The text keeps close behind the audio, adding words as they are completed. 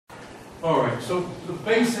All right, so the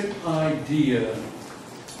basic idea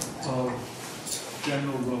of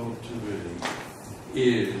general relativity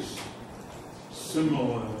is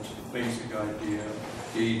similar to the basic idea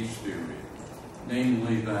of gauge theory,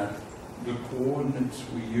 namely that the coordinates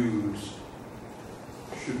we use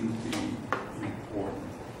shouldn't be important.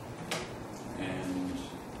 And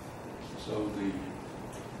so the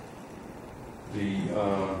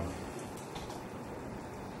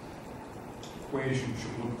equation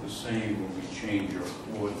should look the same when we change our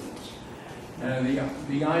coordinates. Now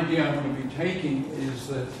the idea I'm going to be taking is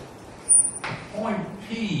that point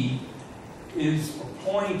P is a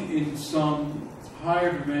point in some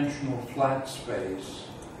higher dimensional flat space,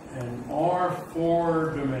 and our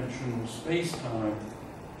four-dimensional space-time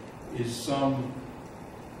is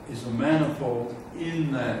a manifold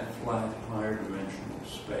in that flat higher dimensional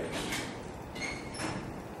space.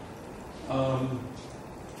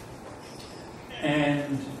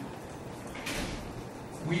 And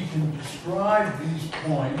we can describe these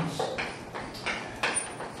points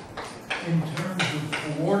in terms of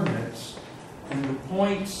coordinates, and the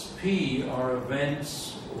points P are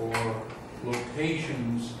events or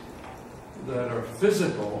locations that are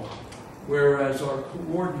physical, whereas our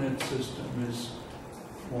coordinate system is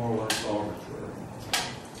more or less arbitrary.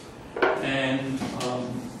 And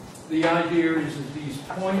the idea is that these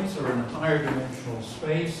points are in a higher dimensional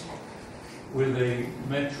space with a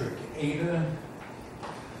metric eta,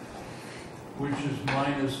 which is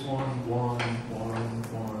minus 1, 1, 1,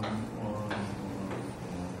 1,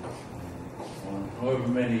 1, however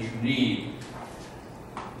many you need.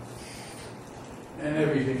 And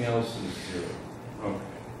everything else is 0. Okay.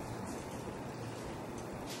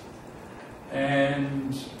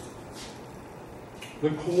 And the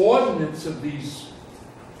coordinates of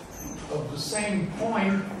the same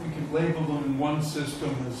point, we can label them in one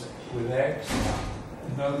system as with x,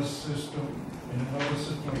 another system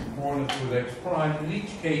coordinates with x prime. In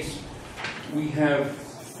each case, we have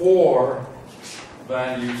 4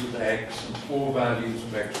 values of x and 4 values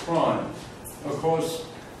of x prime. Of course,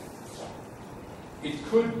 it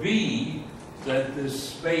could be that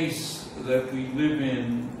this space that we live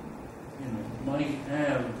in, might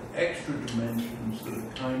have extra dimensions that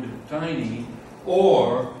are kind of tiny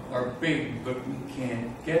or are big, but we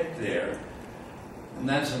can't get there. And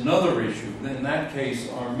that's another issue. In that case,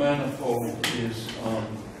 our manifold is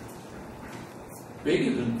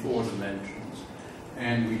bigger than 4 dimensions,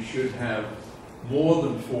 and we should have more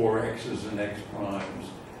than 4 x's and x primes.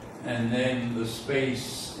 And then the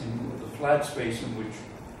space, the flat space in which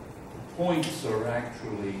the points are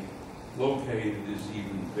actually located is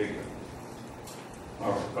even bigger.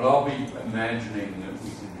 All right, but I'll be imagining that we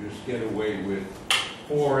can just get away with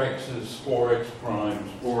 4 x's, 4 x primes,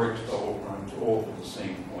 4 x double primes, all for the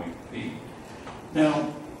same point P.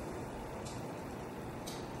 Now,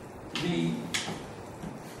 the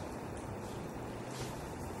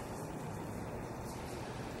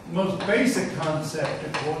most basic concept,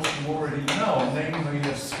 of course, you already know, namely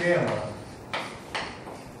a scalar.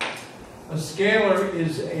 A scalar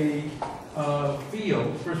is a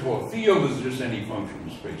field. First of all, a field is just any function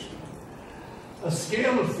of space-time. A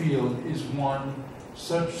scalar field is one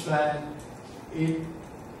such that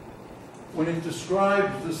when it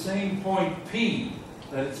describes the same point P,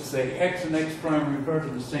 that is to say x and x prime refer to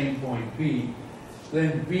the same point P,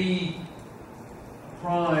 then B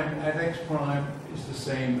prime at x prime is the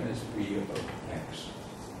same as B of x.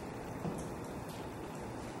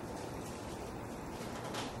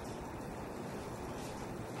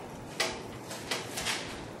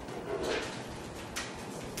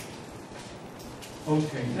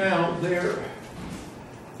 Okay, now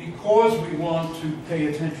because we want to pay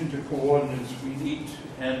attention to coordinates, we need to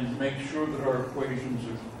and make sure that our equations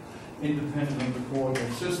are independent of the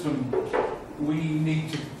coordinate system, we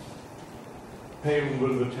need to pay a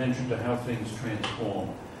little bit of attention to how things transform.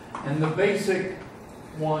 And the basic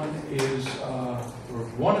one is, or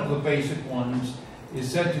one of the basic ones, is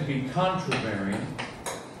said to be contravariant.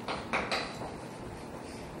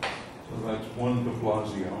 So that's 1 de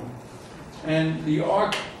Blasio. And the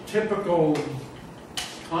archetypical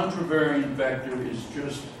contravariant vector is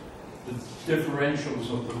just the differentials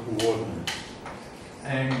of the coordinates.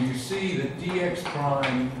 And you see that dx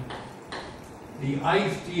prime, the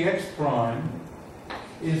ith dx prime,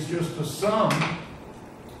 is just a sum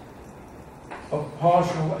of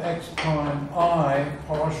partial x prime I,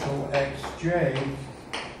 partial xj,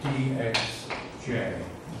 dxj. Okay.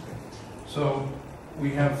 So we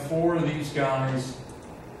have 4 of these guys,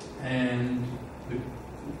 and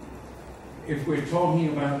if we're talking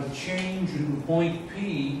about a change in the point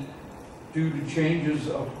P, due to changes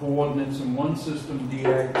of coordinates in one system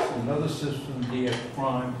dx, another system dx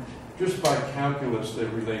prime. Just by calculus, they're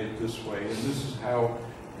related this way, and this is how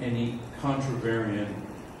any contravariant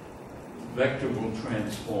vector will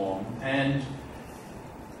transform. And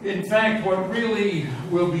in fact, what really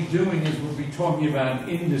we'll be doing is we'll be talking about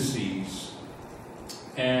indices.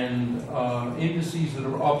 And indices that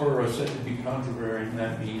are upper are said to be contravariant, and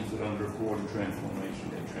that means that under a coordinate transformation,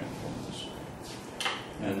 they transform this way.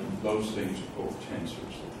 And those things are called tensors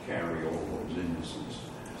that carry all those indices.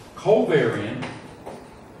 Covariant,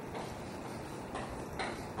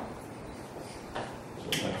 so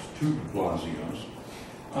that's two de Blasios,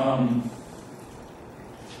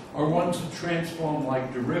 are ones that transform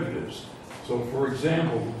like derivatives. So for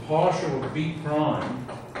example, the partial of b prime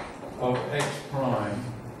of x prime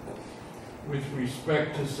with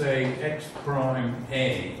respect to, say, x prime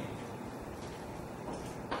a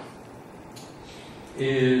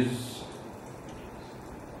is,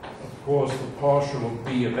 of course, the partial of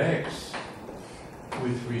b of x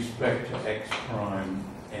with respect to x prime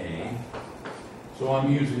a. So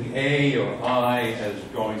I'm using a or I as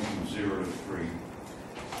going from 0 to 3.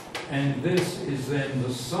 And this is then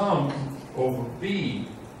the sum over b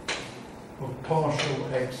of partial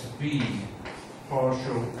xb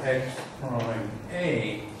partial x prime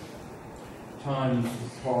a times the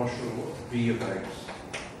partial of b of x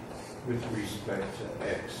with respect to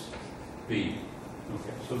xb.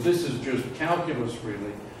 Okay, so this is just calculus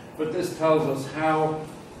really, but this tells us how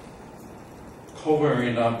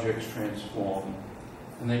covariant objects transform,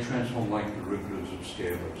 and they transform like derivatives of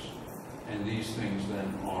scalars. And these things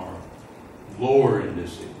then are lower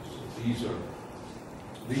indices. These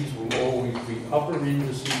will always be upper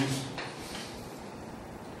indices,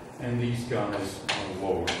 and these guys are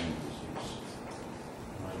lower indices.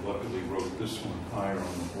 And I luckily wrote this one higher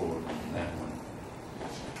on the board than that one.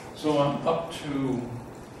 So I'm up to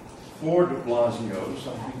 4 de Blasios. I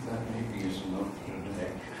think that maybe is enough for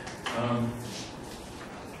today.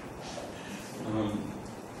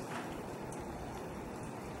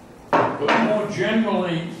 But more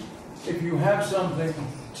generally, if you have something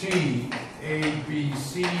T, A, B,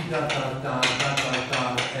 C, dot, dot, dot, dot, dot,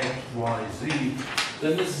 dot, X, Y, Z,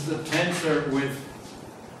 then this is a tensor with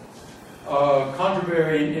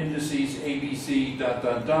contravariant indices A, B, C, dot,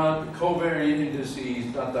 dot, dot, covariant indices,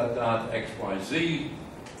 dot, dot, dot, X, Y, Z,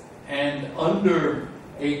 and under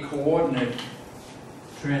a coordinate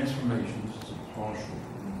transformation, this is a partial.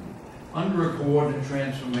 Under a coordinate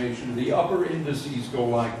transformation, the upper indices go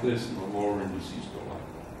like this and the lower indices go like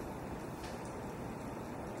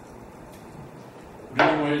that. Would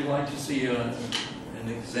anybody like to see an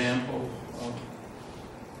example of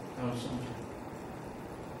how something?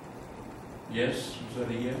 Yes? Was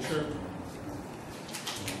that a yes? Sure.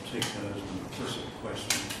 I'll take that as an implicit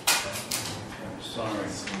question. Sorry.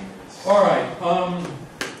 All right.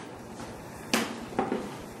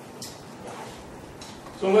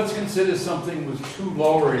 So let's consider something with two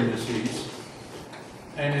lower indices,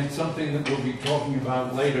 and it's something that we'll be talking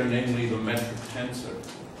about later, namely the metric tensor.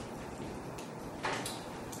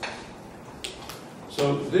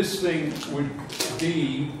 So this thing would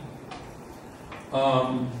be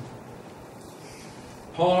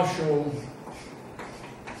partial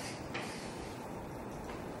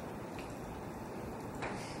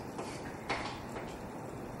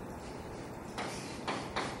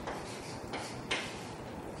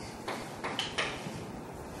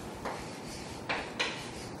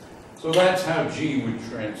So that's how G would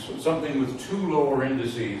transform. Something with two lower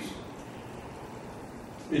indices.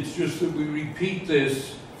 It's just that we repeat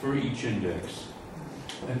this for each index.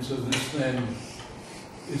 And so this then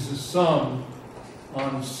is the sum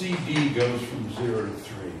on CD goes from 0 to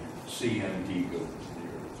 3. C and D go from 0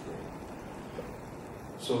 to 3.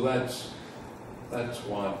 So that's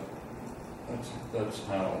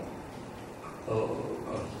how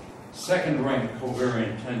a second-rank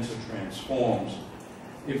covariant tensor transforms.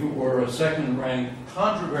 If it were a second-rank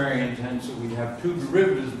contravariant tensor, we'd have two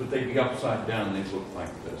derivatives, but they'd be upside down. They'd look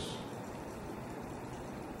like this.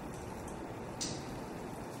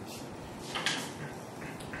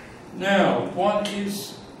 Now, what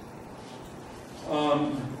is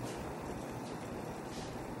a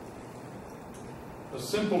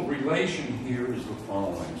simple relation here is the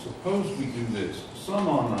following. Suppose we do this. Sum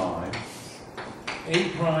on I, A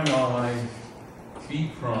prime I,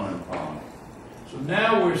 B prime I. So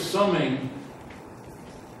now we're summing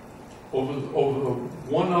over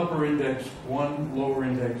one upper index, one lower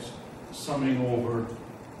index, summing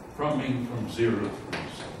from 0 to 3.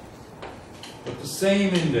 But the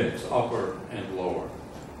same index, upper and lower.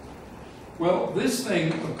 Well, this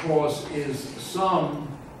thing, of course, is sum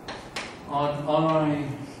on I,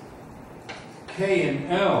 K,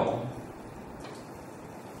 and L,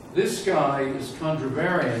 this guy is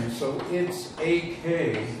contravariant, so it's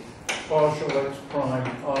AK partial x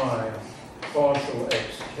prime I partial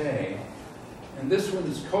xk. And this one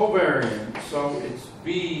is covariant, so it's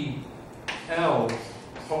BL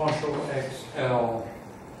partial XL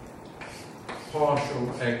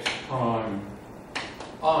partial x prime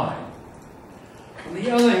I. On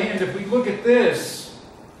the other hand, if we look at this,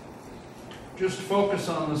 just focus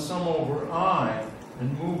on the sum over I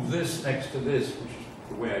and move this next to this, which is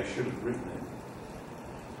the way I should have written it,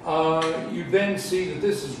 you then see that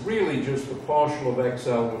this is really just the partial of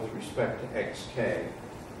XL with respect to XK.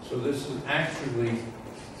 So this is actually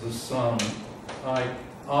the sum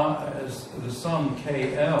as the sum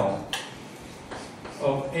KL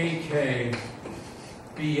of AK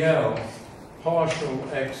BL partial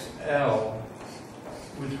XL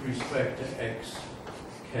with respect to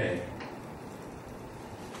XK.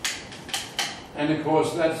 And of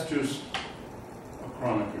course that's just a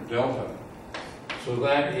Kronecker delta. So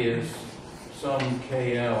that is sum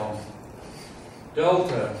KL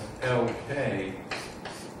delta LK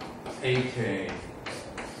AK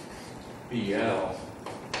BL,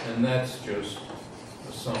 and that's just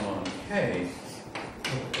the sum on K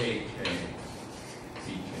of AK BK.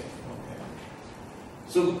 Okay.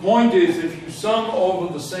 So the point is, if you sum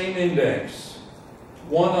over the same index,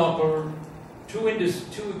 one upper, two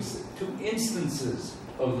instances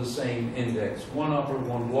of the same index, one upper,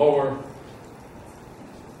 one lower,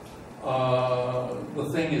 the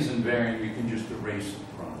thing is invariant. You can just erase the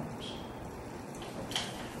primes.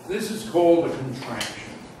 This is called a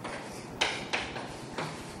contraction.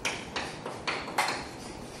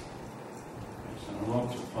 So I'm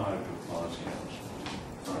up to 5 Laplacians.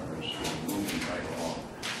 Progress is moving right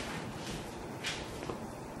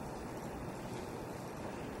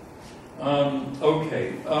along.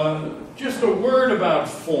 Okay, just a word about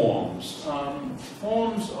forms.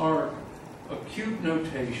 Forms are acute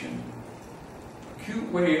notation,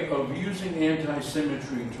 acute way of using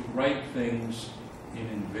anti-symmetry to write things in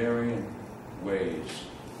invariant ways,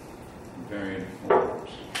 invariant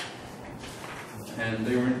forms. And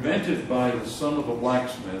they were invented by the son of a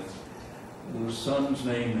blacksmith. The son's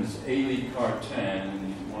name is Élie Cartan, and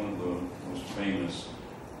he's one of the most famous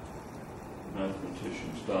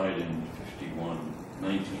mathematicians, died in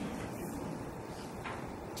 1951.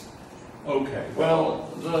 Okay, well,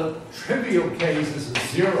 the trivial case is a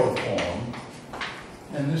zero form,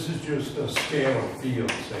 and this is just a scalar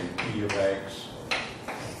field, say p of x,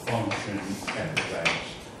 function f of x.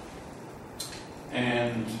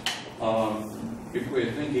 And if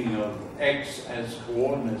we're thinking of x as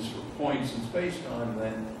coordinates for points in space-time,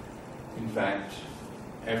 then in fact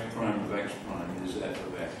f prime of x prime is f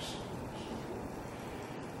of x.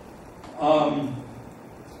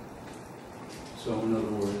 So in other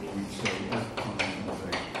words, we'd say f prime of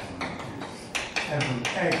x prime is f of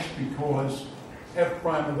x, because f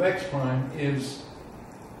prime of x prime is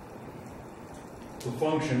the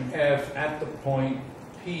function f at the point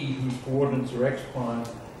p whose coordinates are x prime,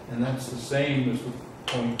 and that's the same as the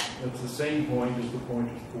point, that's the same point as the point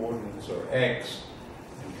whose coordinates are x,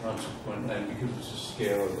 and consequently, and because it's a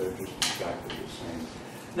scalar, they're just exactly the same.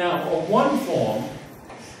 Now, one form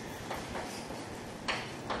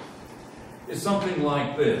is something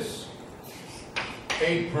like this.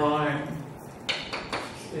 A prime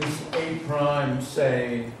is A prime,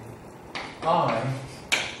 say, I,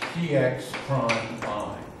 dx prime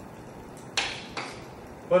I.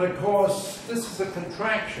 But of course, this is a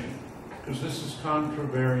contraction, because this is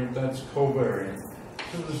contravariant, that's covariant.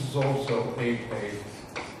 So this is also AK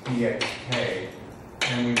dxk,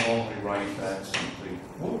 and we normally write that simply,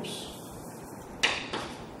 whoops,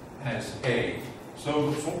 as A.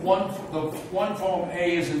 So the one form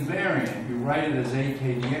A is invariant. You write it as AK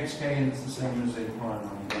dxk, and it's the same as A prime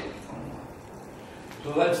on dx prime.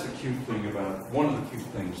 So that's the cute thing about, one of the cute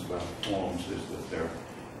things about forms is that they're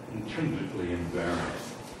intrinsically invariant.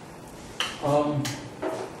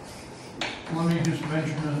 Let me just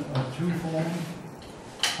mention a two-form.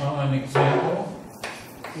 An example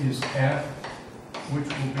is F, which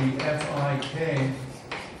will be Fik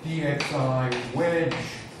dxi wedge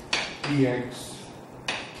dx.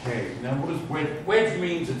 Okay, now what does wedge? Wedge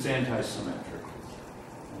means it's anti-symmetric.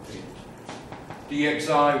 Okay.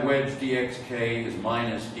 dxi wedge dxk is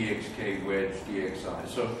minus dxk wedge dxi.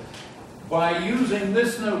 So by using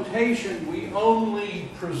this notation, we only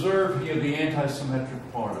preserve here the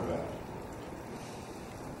anti-symmetric part of that.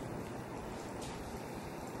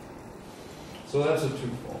 So that's a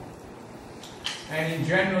two-form. And in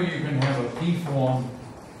general, you can have a p-form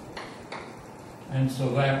And so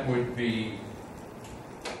that would be,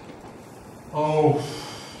 oh,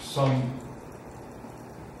 some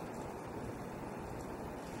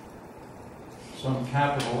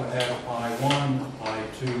capital F I1,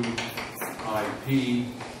 I2, IP,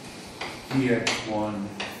 dx1,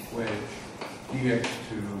 wedge,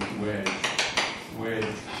 dx2,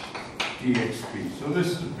 wedge, dxp. So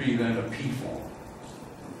this would be then a P form.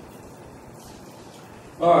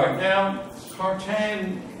 All right, now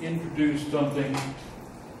Cartan introduced something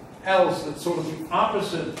else that's sort of the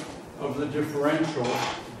opposite of the differential,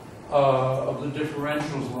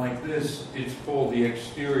 differentials like this. It's called the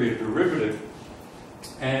exterior derivative.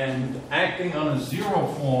 And acting on a zero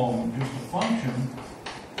form, just a function,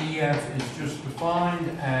 df is just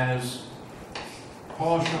defined as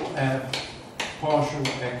partial f, partial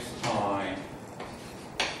xi,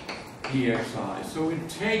 dxi. So it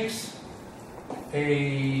takes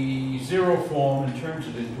a zero form and turns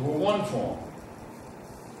it into a one form.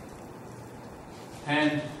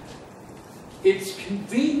 And it's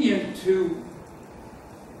convenient to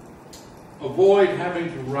avoid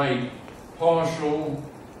having to write partial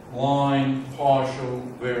line, partial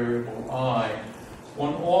variable I.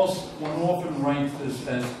 One often writes this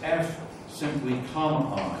as f simply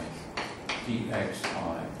comma I,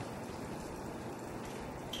 dxi.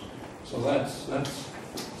 So that's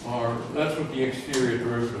what the exterior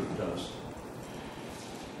derivative does.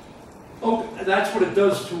 Oh, that's what it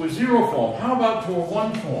does to a zero form. How about to a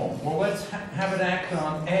one form? Well, let's have it act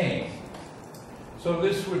on A. So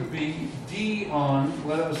this would be d on,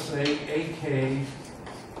 let us say, ak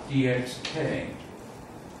dxk.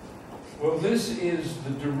 Well, this is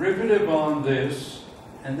the derivative on this,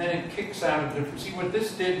 and then it kicks out a differential. See, what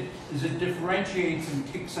this did is it differentiates and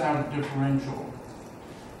kicks out a differential.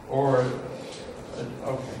 Or,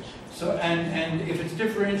 okay. So, and if it's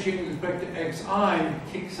differentiating with respect to xi, it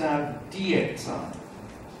kicks out dxi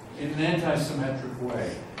in an anti-symmetric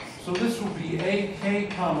way. So this will be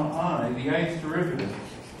ak comma I, the ith derivative,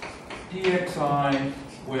 dxi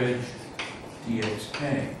wedge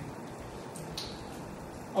dxk.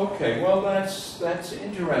 Okay, well that's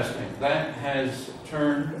interesting. That has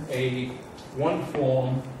turned a one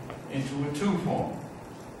form into a two form.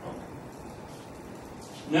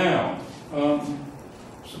 Now,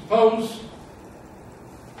 suppose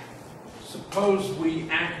we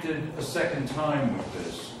acted a second time with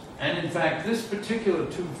this. And in fact, this particular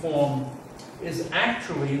two form is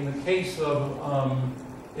actually, in the case of,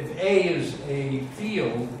 if A is a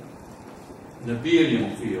field, an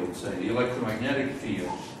abelian field, say, the electromagnetic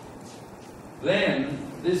field, then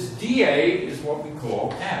this dA is what we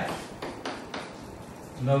call F.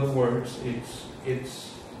 In other words, it's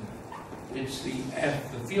the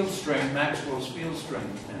F, the field strength, Maxwell's field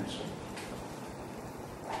strength tensor.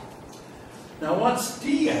 Now, what's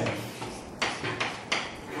dF?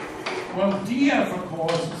 Well, dF, of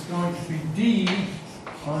course, is going to be d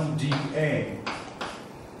on dA.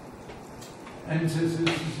 And since this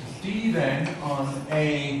is d then on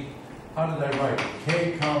a, how did I write it?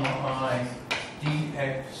 K comma I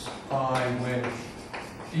dxi wedge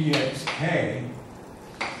dxk.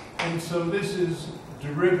 And so this is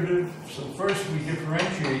derivative. So first we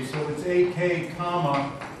differentiate. So it's ak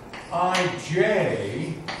comma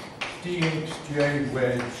ij dxj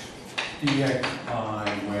wedge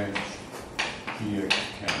dxi wedge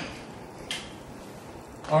dxk.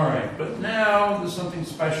 All right, but now there's something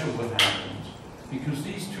special that happens, because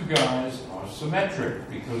these two guys are symmetric,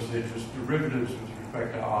 because they're just derivatives with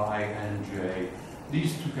respect to I and j.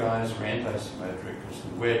 These two guys are anti-symmetric, because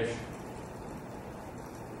the wedge,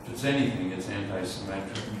 if it's anything, it's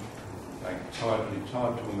anti-symmetric. In fact, it's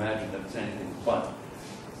hard to imagine that it's anything but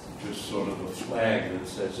just sort of a flag that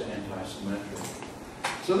says anti-symmetric.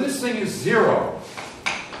 So this thing is zero.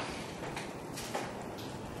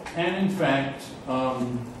 And in fact,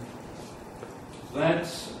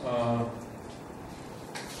 that's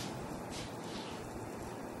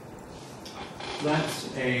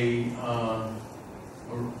a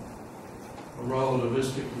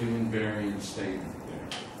relativistically invariant statement there.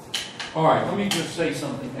 All right, let me just say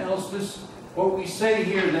something else. What we say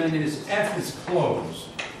here then is F is closed.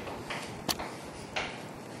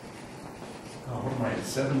 Oh, what am I,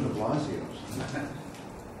 7 de Blasios?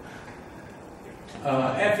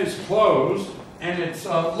 F is closed, and it's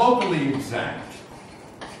locally exact.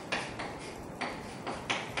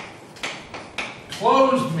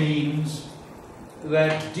 Closed means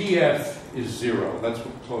that dF is 0. That's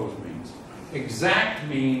what closed means. Exact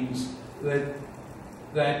means that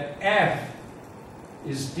F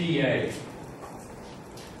is dA.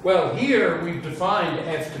 Well, here we've defined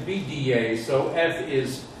F to be dA, so F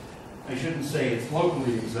is, I shouldn't say it's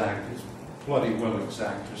locally exact, it's bloody well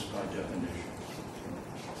exact just by definition.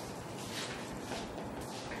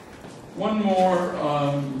 One more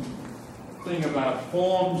thing about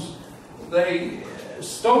forms.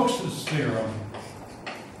 Stokes' theorem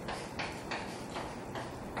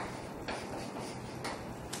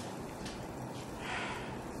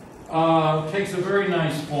takes a very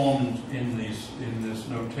nice form in this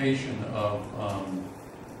notation of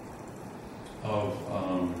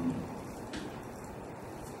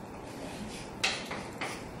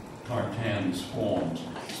Cartan's forms.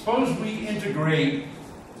 Suppose we integrate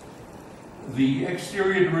the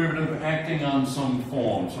exterior derivative acting on some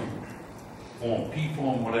form, P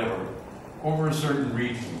form, whatever, over a certain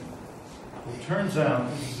region. Well, it turns out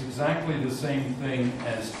this is exactly the same thing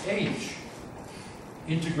as H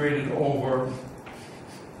integrated over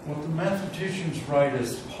what the mathematicians write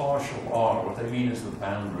as partial R. What they mean is the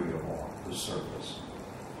boundary of R, the surface.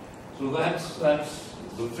 So that's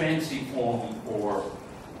the fancy form for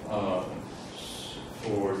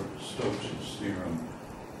Stokes' theorem.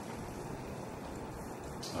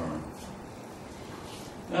 All right.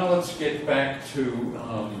 Now let's get back to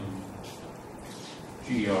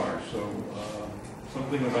GR. So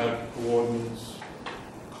something about coordinates,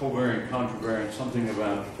 covariant, contravariant, something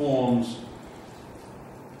about forms.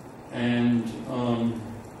 And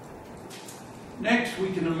next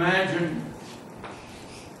we can imagine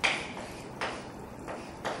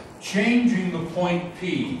changing the point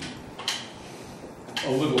P a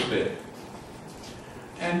little bit.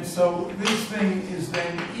 And so this thing is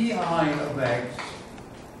then EI of X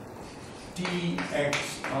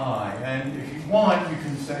dxi. And if you want, you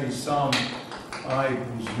can say sum I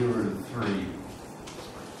equals 0 to 3.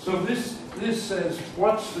 So this says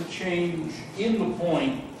what's the change in the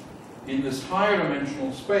point in this higher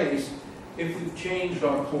dimensional space if we've changed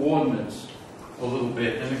our coordinates a little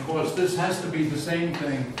bit. And of course, this has to be the same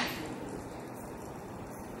thing.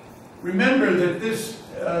 Remember that this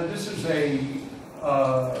is a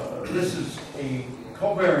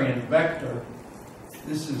covariant vector.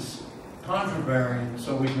 This is contravariant,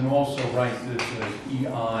 so we can also write this as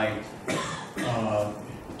EI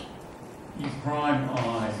E prime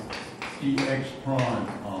I dx prime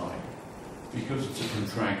I, because it's a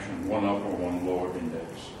contraction, one upper, one lower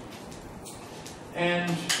index.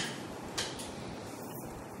 And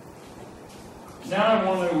now I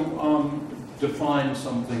want to define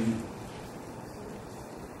something.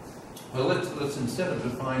 Well, let's instead of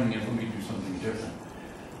defining it, let me do something different.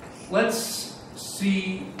 Let's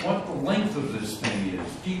see what the length of this thing is.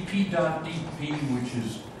 dp dot dp, which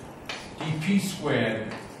is dp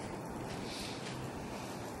squared.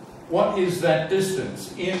 What is that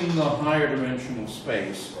distance in the higher dimensional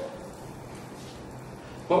space?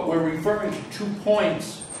 But we're referring to 2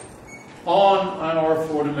 points on our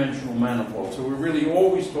four-dimensional manifold. So we're really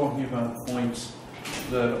always talking about points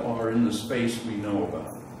that are in the space we know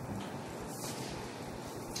about.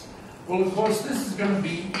 Well, of course, this is going to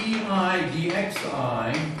be EI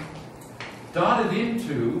dxi dotted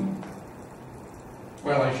into,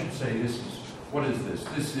 well, I should say this is, what is this?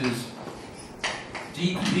 This is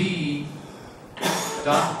dp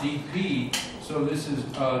dot dp. So this is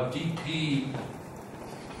dp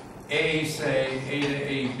a, say, a to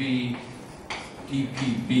ab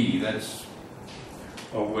dpb. That's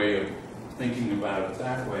a way of thinking about it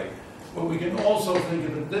that way. But we can also think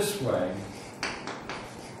of it this way.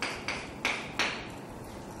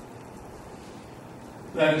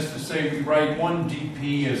 That is to say, we write one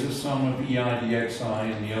dp as a sum of EI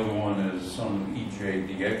dxi and the other one as a sum of EJ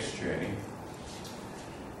dxj.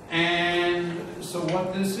 And so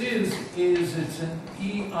what this is it's an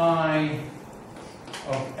EI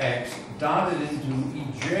of x dotted into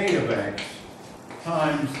EJ of x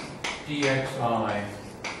times dxi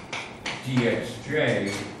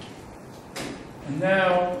dxj. And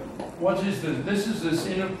now, what is this? This is this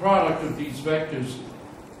inner product of these vectors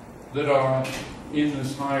that are in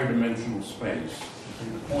this higher dimensional space. So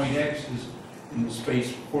the point x is in the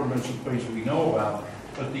space, four-dimensional space we know about,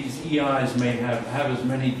 but these EIs may have as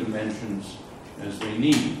many dimensions as they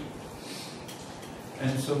need.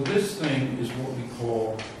 And so this thing is what we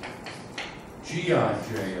call Gij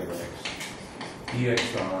of x,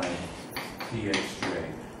 dxi, dxj.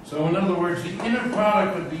 So in other words, the inner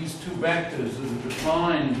product of these two vectors is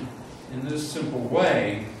defined in this simple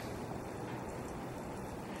way,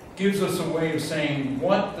 gives us a way of saying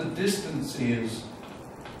what the distance is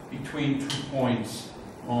between 2 points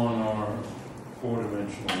on our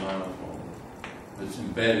four-dimensional manifold that's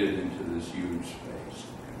embedded into this huge space.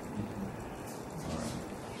 All right.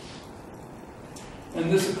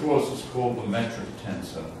 And this, of course, is called the metric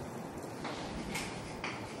tensor.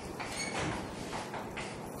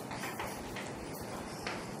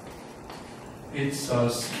 It's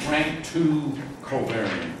rank 2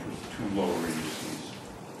 covariant with 2 lower indices.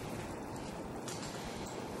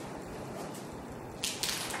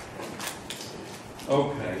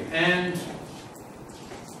 Okay, and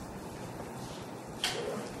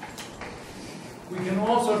we can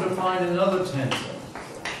also define another tensor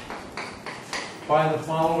by the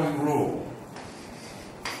following rule.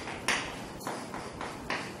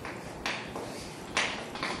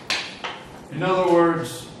 In other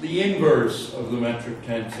words, the inverse of the metric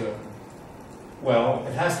tensor, well,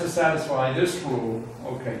 it has to satisfy this rule.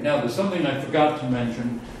 Okay, now there's something I forgot to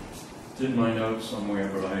mention. It's in my notes somewhere,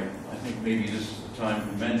 but I think maybe this is the time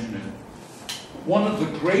to mention it. One of the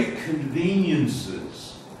great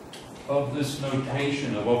conveniences of this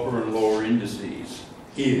notation of upper and lower indices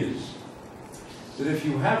is that if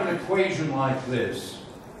you have an equation like this,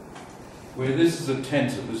 where this is a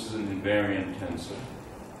tensor, this is an invariant tensor,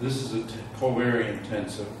 this is a covariant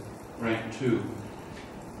tensor, rank 2.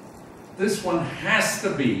 This one has to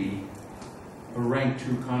be a rank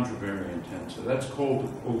 2 contravariant tensor. That's called the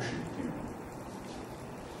quotient theorem.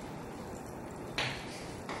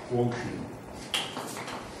 Quotient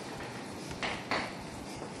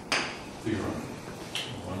theorem.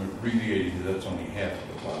 When I'm abbreviating, that's only half of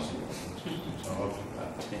the possible. So up to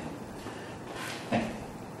about 10.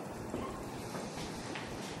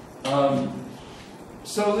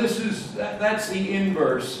 So this is, that's the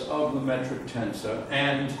inverse of the metric tensor.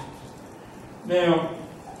 And now,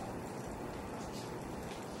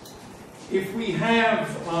 if we have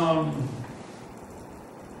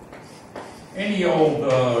any old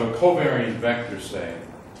covariant vector, say,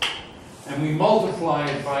 and we multiply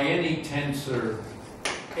it by any tensor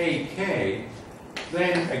ak,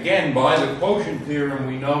 then again, by the quotient theorem,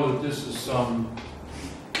 we know that this is something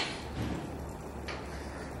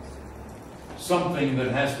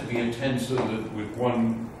that has to be a tensor with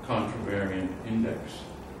one contravariant index.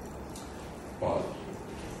 But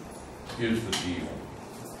here's the deal.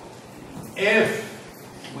 If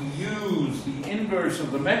we use the inverse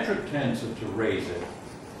of the metric tensor to raise it,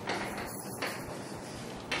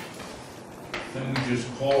 then we just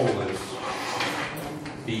call this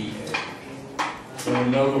BA. So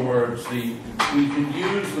in other words, we can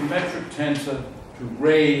use the metric tensor to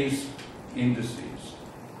raise indices.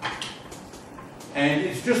 And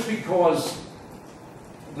it's just because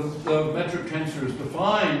the metric tensor is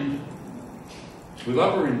defined with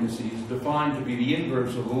upper indices, defined to be the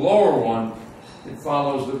inverse of the lower one, it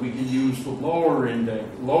follows that we can use the lower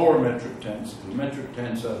metric tensor, the metric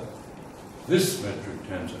tensor, this metric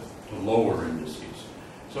tensor, to lower indices.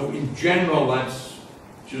 So in general, that's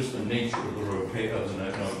just the nature of the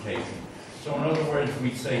notation. So in other words,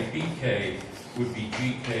 we'd say BK would be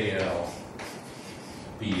GKL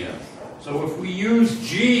BM. So if we use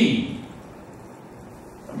G,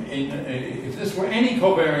 I mean, if this were any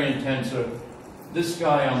covariant tensor, this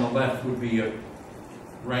guy on the left would be a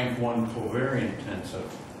rank 1 covariant tensor.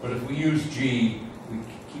 But if we use G, we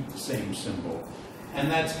keep the same symbol.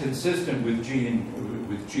 And that's consistent with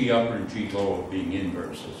G upper and G lower being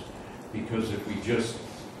inverses. Because if we just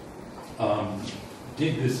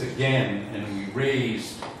did this again and we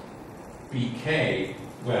raised BK,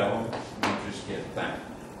 well, we just get that.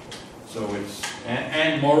 So it's,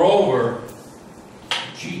 and moreover,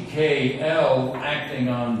 GKL acting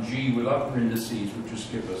on G with upper indices would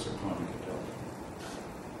just give us a conic delta.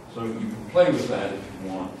 So you can play with that if you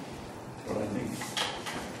want, but I think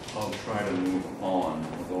I'll try to move on,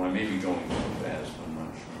 although I may be going too fast, I'm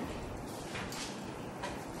not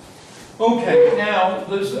sure. Okay, now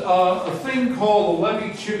there's a thing called the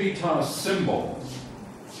Levi-Civita symbol.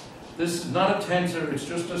 This is not a tensor, it's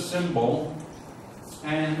just a symbol.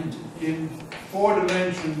 And in 4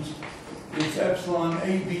 dimensions, it's epsilon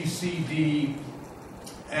A, B, C, D,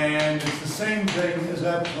 and it's the same thing as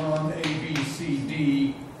epsilon A, B, C,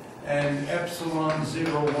 D, and epsilon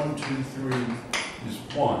 0, 1, 2, 3 is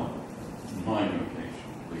 1, in my notation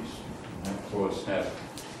at least. I, of course, have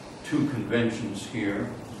 2 conventions here.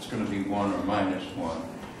 It's going to be 1 or minus 1.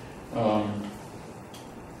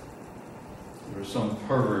 There are some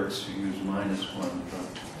perverts who use minus 1, but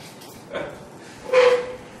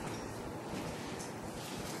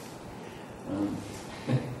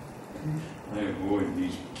I avoid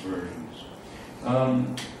these versions.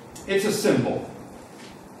 It's a symbol.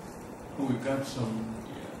 Oh, we've got some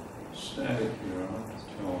static here. I'll have to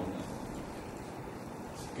tell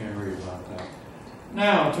Gary about that.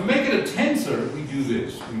 Now, to make it a tensor, we do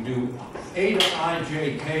this. We do A to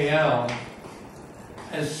ij KL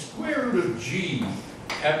as square root of G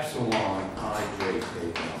epsilon ij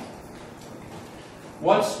KL.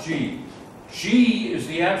 What's G? G is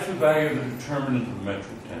the absolute value of the determinant of the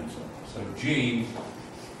metric tensor. So G,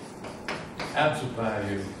 absolute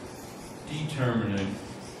value, determinant,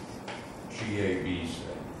 GAB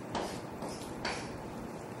set.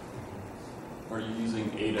 Are you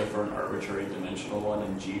using eta for an arbitrary dimensional one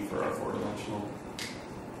and G for a four-dimensional?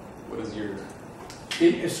 What is your...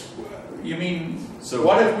 You mean, so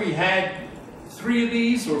what if we had 3 of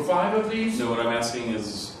these or 5 of these? No, what I'm asking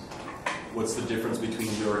is, what's the difference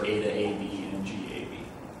between your eta AB and GAB?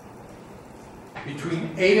 Between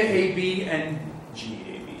eta AB and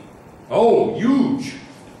GAB. Oh, huge!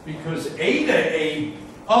 Because eta A.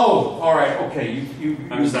 Oh, all right, okay. You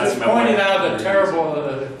just pointed out a terrible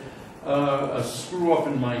a screw up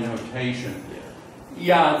in my notation.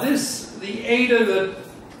 Yeah, the eta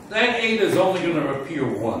that eta is only going to appear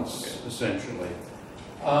once, essentially.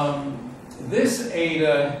 This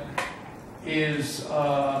eta is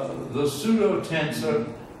the pseudo tensor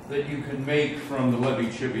that you can make from the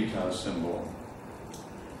Levi-Civita symbol.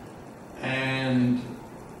 And,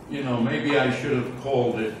 you know, maybe I should have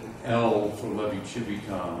called it L for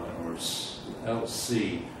Levi-Civita or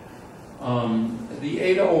LC. The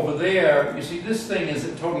eta over there, you see, this thing is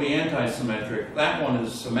totally anti-symmetric. That one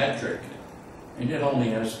is symmetric, and it only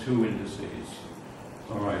has 2 indices.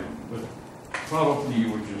 All right, but probably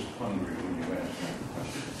you were just hungry when you asked that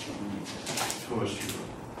question. So let me toss you.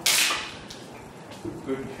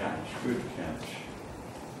 Good catch, good catch.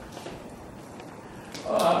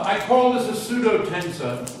 I call this a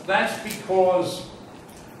pseudo-tensor. That's because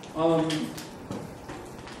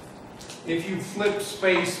if you flip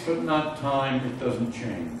space but not time, it doesn't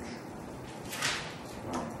change.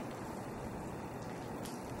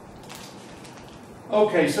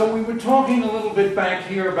 Okay, so we were talking a little bit back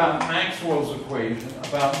here about Maxwell's equation,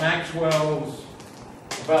 about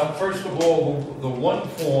first of all, the one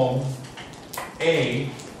form, A,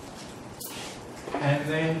 and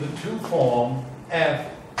then the 2 form, F,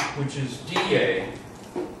 which is dA.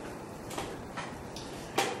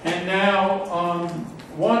 And now,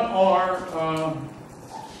 what are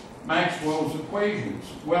Maxwell's equations?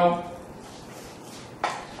 Well,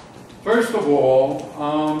 first of all,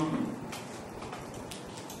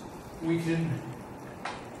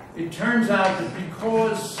 it turns out that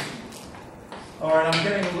because, all right, I'm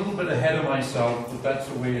getting a little bit ahead of myself, but that's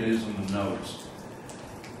the way it is in the notes.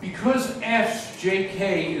 Because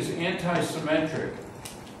FJK is anti-symmetric,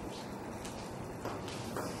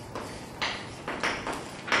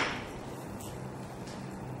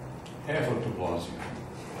 half of de Blasio.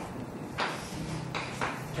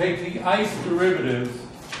 Take the ith derivative,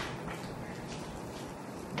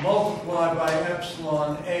 multiply by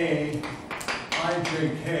epsilon A,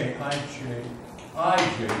 ijk, ijk.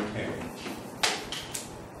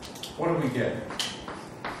 What do we get?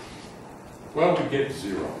 Well, we get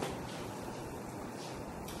 0.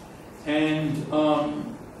 And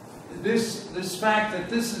this fact that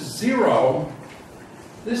this is 0,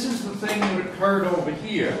 this is the thing that occurred over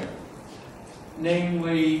here.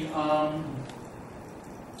 Namely,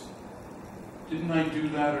 didn't I do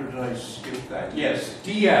that or did I skip that? Yes,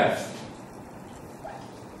 df.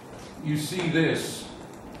 You see this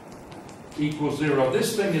equals 0.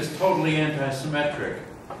 This thing is totally anti-symmetric,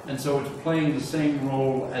 and so it's playing the same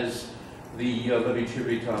role as the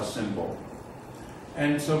Levi-Civita symbol.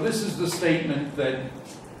 And so this is the statement that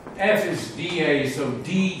f is dA, so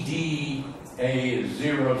ddA is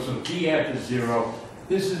 0, so df is 0.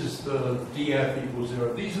 This is the df equals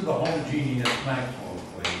 0. These are the homogeneous Maxwell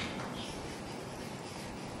equations.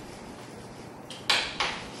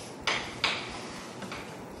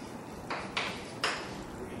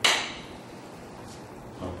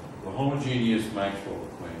 The homogeneous Maxwell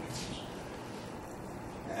equations.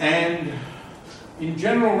 And in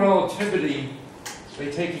general relativity, they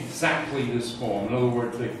take exactly this form. In other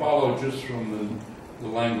words, they follow just from the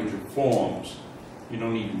language of forms. You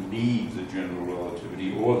don't even need the general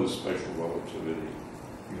relativity or the special relativity.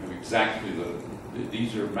 You have exactly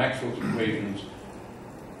these are Maxwell's equations,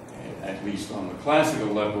 at least on the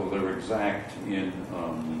classical level, they're exact in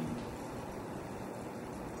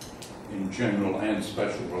general and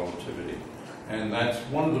special relativity. And that's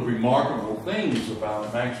one of the remarkable things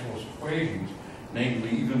about Maxwell's equations,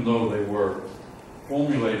 namely, even though they were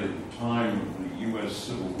formulated at the time of the U.S.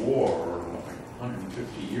 Civil War, or like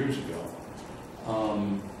 150 years ago,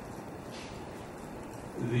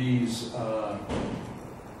 these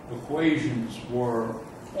equations were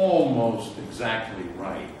almost exactly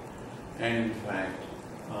right. And in fact,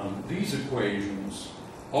 these equations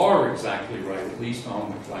are exactly right, at least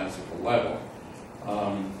on the classical level.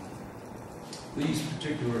 These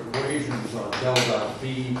particular equations are del dot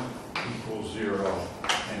B equals 0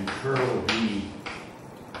 and curl B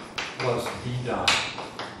plus B dot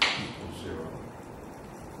equals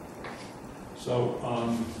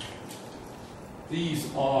So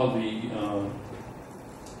these are the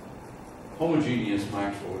homogeneous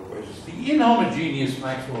Maxwell equations. The inhomogeneous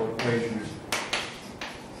Maxwell equations,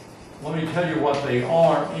 let me tell you what they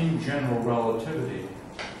are in general relativity.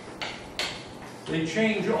 They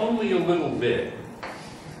change only a little bit.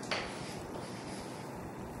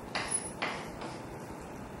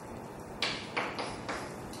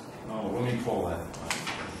 Oh, let me call that.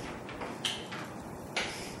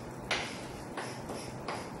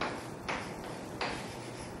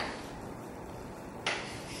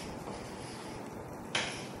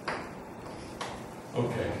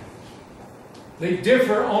 Okay. They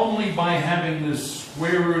differ only by having this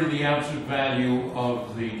square root of the absolute value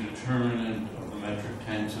of the determinant of the metric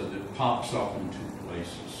tensor that pops up in two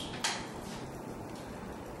places.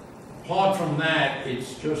 Apart from that,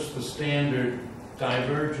 it's just the standard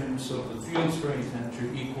divergence of the field strength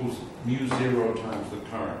tensor equals mu0 times the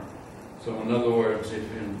current. So in other words, if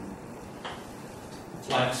in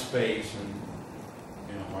flat space, and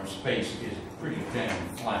our space is pretty damn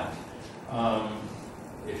flat,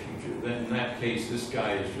 if you then in that case, this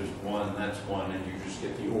guy is just 1, that's 1, and you just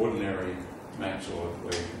get the ordinary Maxwell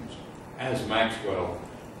equations as Maxwell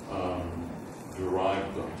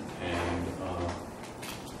derived them. And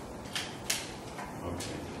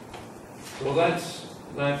okay, so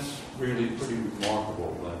that's really pretty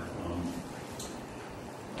remarkable that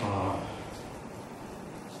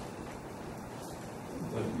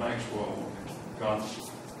Maxwell got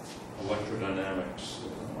electrodynamics.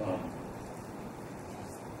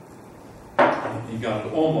 He got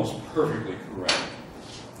it almost perfectly correct.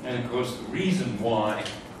 And of course, the reason why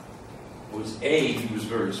was A, he was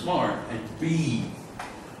very smart, and B,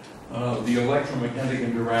 the electromagnetic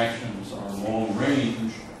interactions are long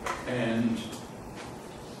range and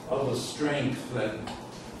of a strength that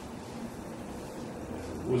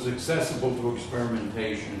was accessible to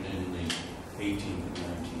experimentation in the 18th and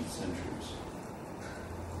 19th centuries.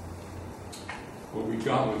 What we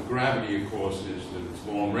got with gravity, of course, is that it's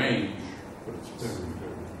long range, but it's very,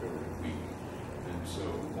 very, very weak. And so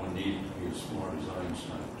one needed to be as smart as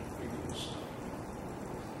Einstein to figure this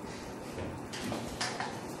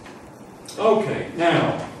out. Okay,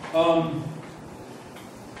 now,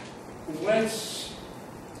 let's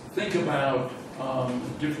think about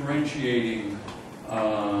differentiating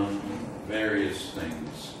various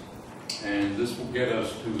things. And this will get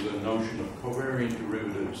us to the notion of covariant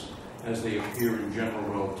derivatives as they appear in general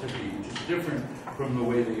relativity, which is different from the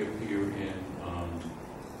way they appear in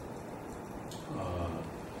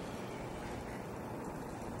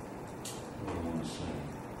what do I want to say?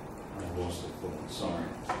 I lost the thought, sorry.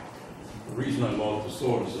 The reason I lost the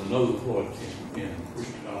thought is another thought came in and pushed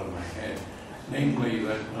it out of my head. Namely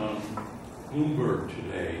that Bloomberg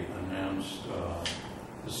today announced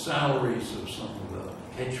the salaries of some of the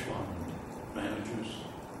hedge fund managers.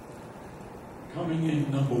 Coming in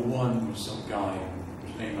number one was some guy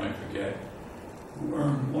whose name I forget, who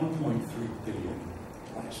earned $1.3 billion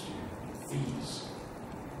last year in fees.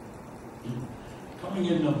 Coming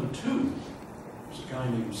in number two was a guy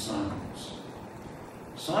named Simons.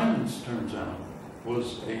 Simons, turns out,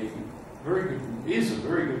 is a very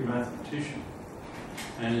good mathematician.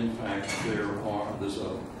 And in fact, there's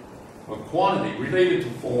a quantity related to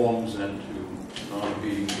forms and to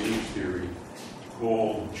non-repeating gauge theory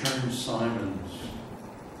called Chern-Simons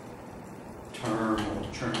term or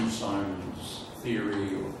Chern-Simons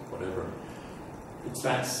theory or whatever. It's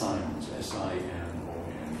that Simons,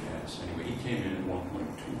 S-I-M-O-N-S. Anyway, he came in at 1.2 billion.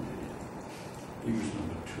 He was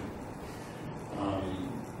number two.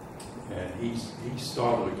 And he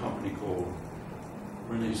started a company called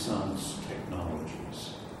Renaissance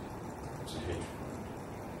Technologies. It's a hedge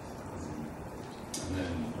fund. And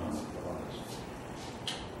then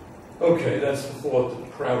okay, that's the thought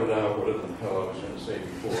that crowded out whatever the hell I was going to say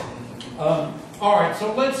before. All right,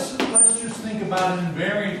 so let's just think about an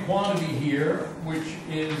invariant quantity here, which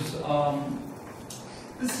is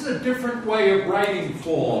this is a different way of writing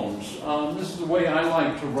forms. This is the way I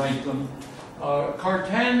like to write them.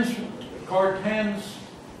 Cartan's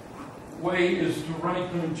way is to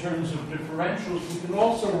write them in terms of differentials. We can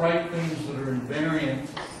also write things that are invariant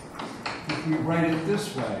if we write it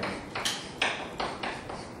this way.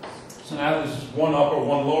 So now this is one upper,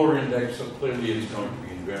 one lower index, so clearly it's going to be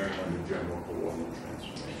invariant under general coordinate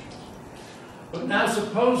transformations. But now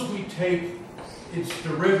suppose we take its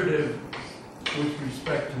derivative with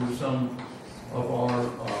respect to some of our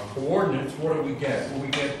coordinates. What do we get? Well, we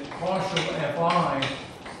get partial fi,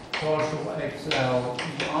 partial xl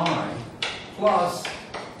ei, plus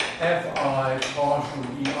fi, partial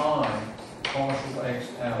ei, partial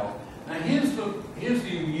xl. Now here's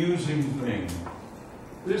the amusing thing.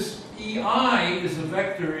 This EI is a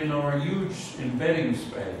vector in our huge embedding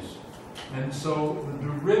space. And so the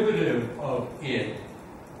derivative of it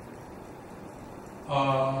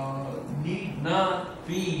need not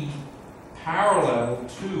be parallel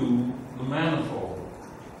to the manifold.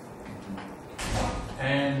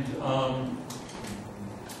 And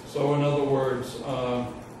so in other words,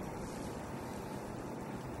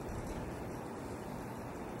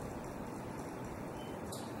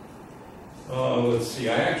 let's see,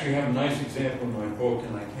 I actually have a nice example in my book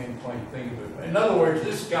and I can't quite think of it. In other words,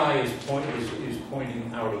 this guy is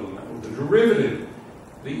pointing out of the derivative.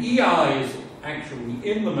 The EI is actually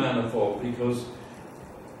in the manifold because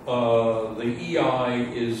the EI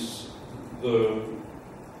is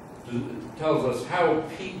tells us how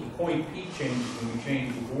the point P changes when we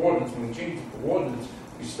change the coordinates. When we change the coordinates,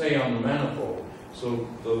 we stay on the manifold. So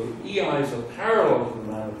the EIs are parallel to the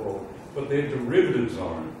manifold, but their derivatives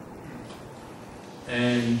aren't.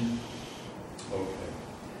 And, okay.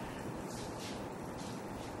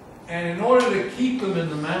 And in order to keep them in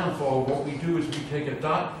the manifold, what we do is we take a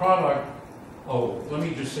dot product. Oh, let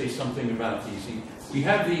me just say something about these. We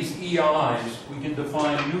have these EIs. We can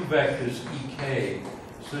define new vectors EK.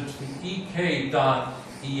 So it's the EK dot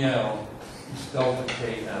EL is delta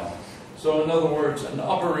KL. So in other words, an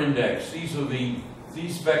upper index. These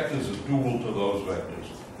vectors are dual to those vectors.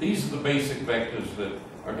 These are the basic vectors that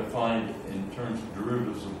are defined in terms of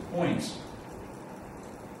derivatives of points.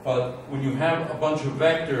 But when you have a bunch of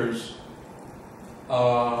vectors,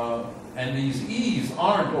 and these E's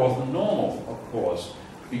aren't orthonormal, of course,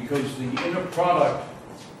 because the inner product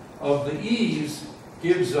of the E's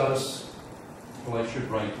gives us, well, I should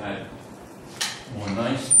write that more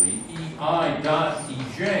nicely, EI dot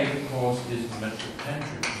EJ, of course, is the metric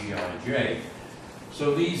tensor, EIJ.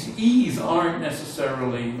 So these E's aren't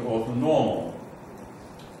necessarily orthonormal.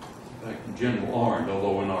 In fact, in general aren't,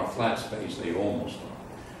 although in our flat space they almost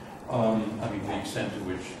are. I mean, the extent to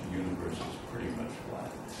which the universe is pretty much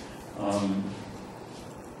flat.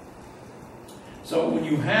 So when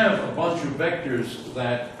you have a bunch of vectors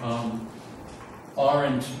that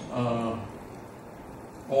aren't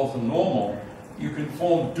orthonormal, you can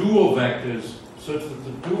form dual vectors such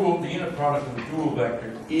that the inner product of the dual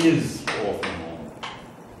vector is orthonormal.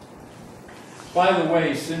 By the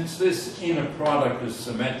way, since this inner product is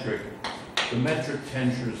symmetric, the metric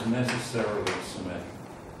tensor is necessarily symmetric.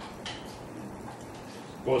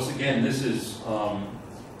 Of course, again, this is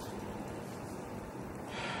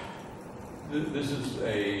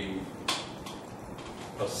a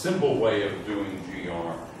simple way of doing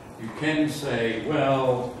GR. You can say,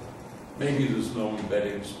 well, maybe there's no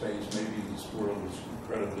embedding space, maybe this world is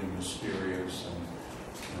incredibly mysterious,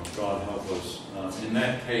 and God help us. In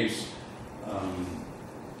that case,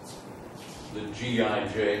 the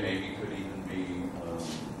GIJ maybe could even be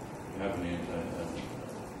have a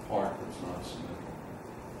part that's not symmetrical.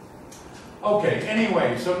 Okay,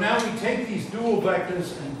 anyway, so now we take these dual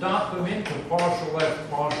vectors and dot them into partial F,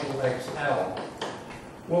 partial XL.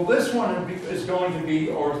 Well, this one is going to be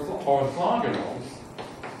orthogonal.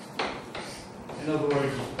 In other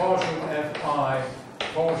words, it's partial Fi,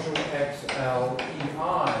 partial XL,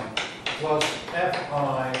 EI, plus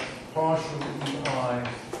Fi, partial EI,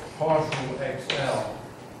 partial XL.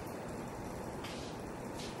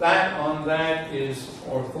 That on that is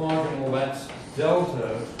orthogonal. That's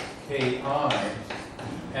delta Ki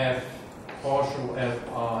F partial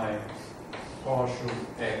Fi partial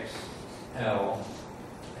XL.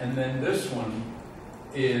 And then this one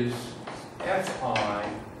is Fi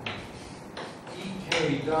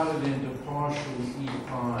Ek dotted into partial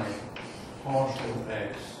EI partial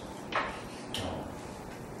XL.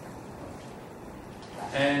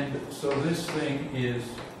 And so this thing is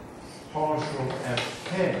partial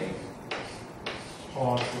Fk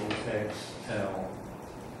partial XL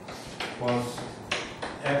plus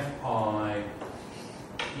Fi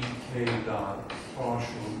Ek dot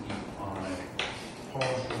partial EI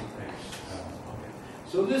partial XL. Okay.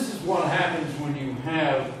 So this is what happens when you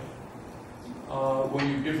have when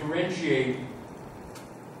you differentiate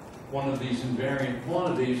one of these invariant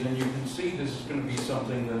quantities, and you can see this is going to be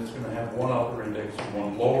something that's going to have one upper index and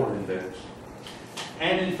one lower index.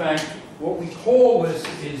 And in fact, what we call this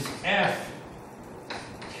is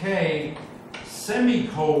Fk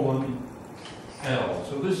semicolon L.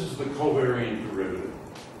 So this is the covariant derivative.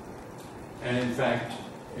 And in fact,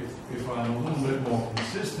 if I'm a little bit more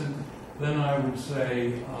consistent, then I would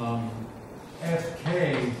say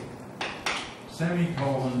Fk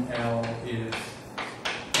semicolon L is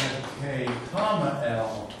Fk comma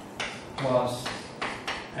L plus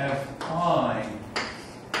Fi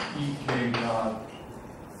Ek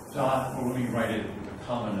dot, well, let me write it with a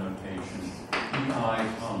comma notation, EI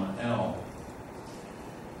comma L.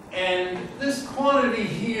 And this quantity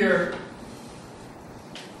here,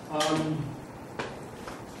 I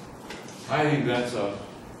think that's a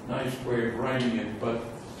nice way of writing it, but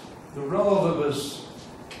the relativists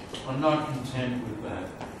are not content with that.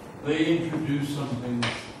 They introduce something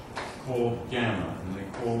called gamma, and they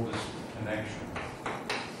call this connection.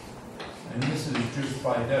 And this is just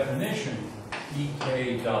by definition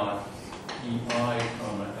EK dot EI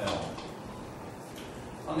comma L.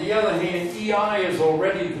 On the other hand, EI is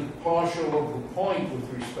already the partial of the point with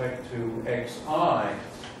respect to XI.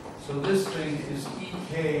 So this thing is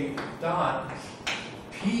EK dot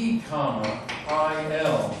P comma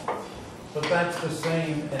IL. But that's the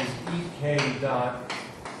same as EK dot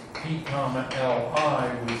P comma Li,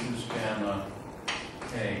 which is gamma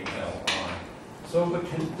K Li. So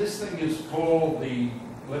this thing is called the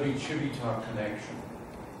Levi-Civita connection.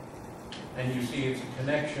 And you see it's a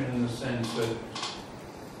connection in the sense that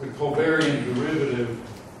the covariant derivative,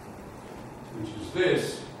 which is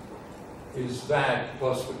this, is that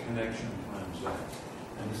plus the connection times that.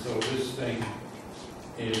 And so this thing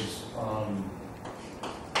is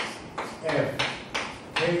F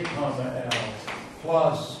K comma L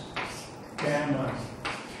plus gamma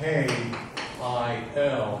K I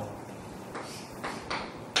L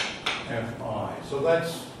F I. So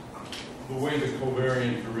that's the way the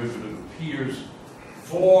covariant derivative appears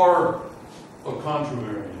for a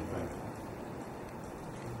contravariant vector.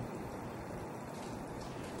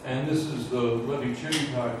 And this is the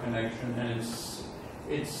Levi-Civita connection, and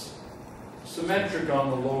it's symmetric on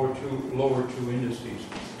the lower two indices.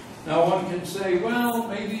 Now one can say, well,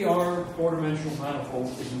 maybe our four-dimensional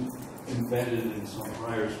manifold isn't embedded in some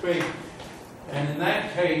higher space, and in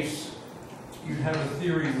that case, you have a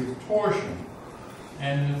theory with torsion.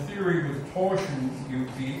 And in the theory with torsion,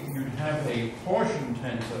 you'd have a torsion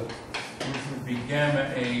tensor, which would be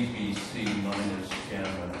gamma A B C minus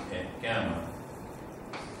gamma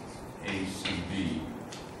A C B.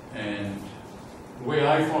 And the way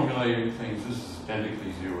I formulated things, this is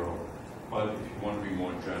identically zero. But if you want to be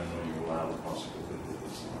more general, you allow the possibility that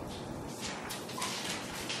it's not.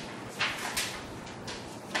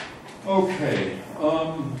 Okay.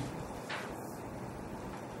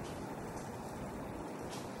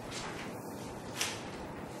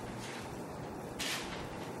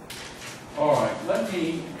 All right. Let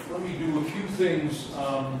me do a few things.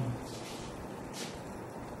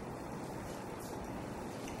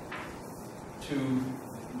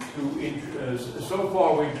 So far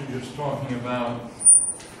we've been just talking about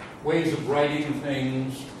ways of writing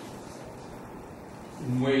things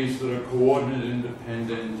in ways that are coordinate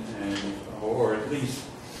independent, and or at least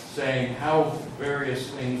saying how various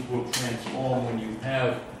things will transform when you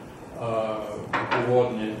have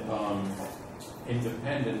coordinate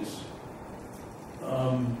independence.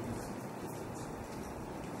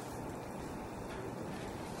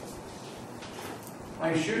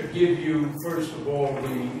 I should give you, first of all,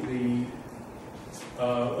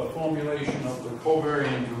 a formulation of the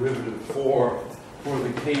covariant derivative for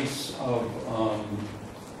the case of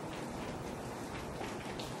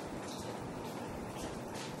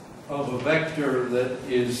a vector that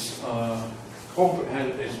is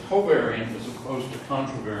covariant as opposed to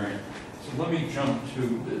contravariant. So let me jump to,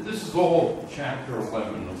 this is all chapter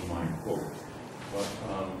 11 of my book, but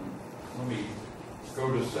let me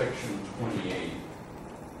go to section 28.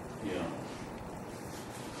 Yeah.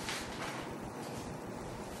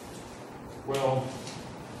 Well,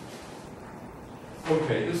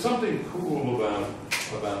 okay, there's something cool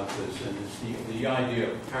about this, and it's the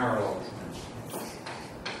idea of parallel transfer.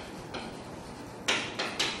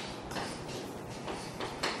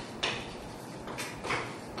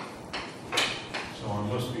 So I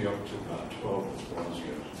must be up to about 12 as well as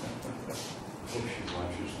you. Hope she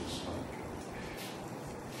watches this stuff.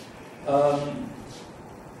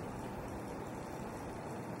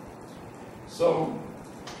 So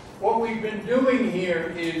what we've been doing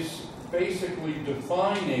here is basically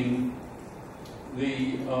defining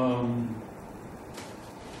the, well,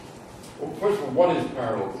 first of all, what is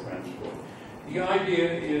parallel transport? The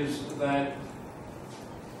idea is that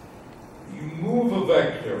you move a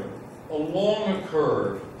vector along a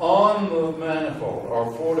curve on the manifold,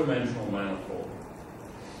 our four-dimensional manifold,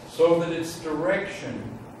 so that its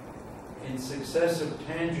direction in successive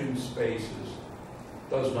tangent spaces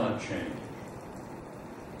does not change.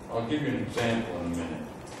 I'll give you an example in a minute.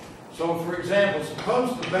 So, for example,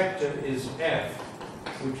 suppose the vector is f,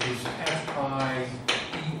 which is fi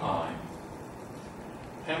ei.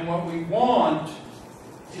 And what we want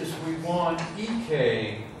is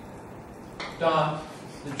ek dot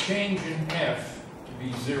the change in f to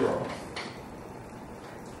be 0.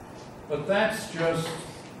 But that's just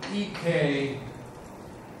ek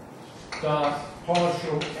dot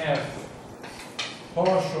partial f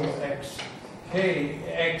partial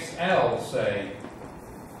xl, say.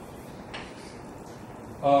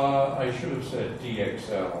 I should have said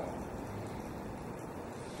dxl.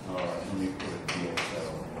 All right, let me put a dxl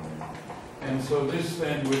in there. And so this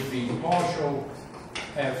then would be partial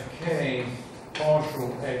fk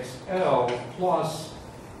partial xl plus,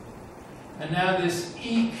 and now this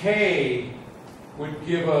ek would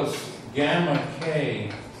give us gamma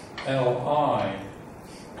k li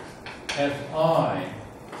fi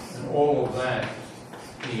and all of that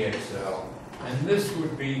dxl. And this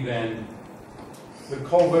would be then the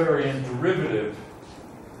covariant derivative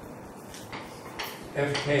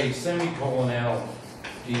fk semicolon l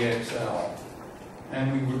dxl.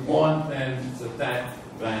 And we would want then that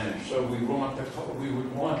vanish. So we would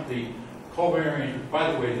want the covariant.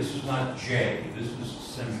 By the way, this is not J. This is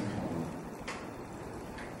semicolon.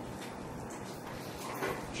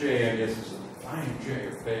 J, I guess, is I and J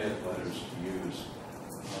are bad letters to use.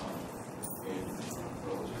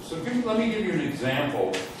 So let me give you an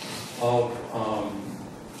example of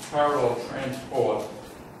parallel transport.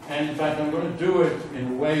 And in fact, I'm going to do it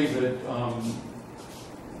in a way that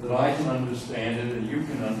that I can understand it and you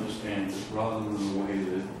can understand it, rather than the way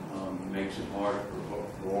that makes it hard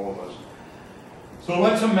for all of us. So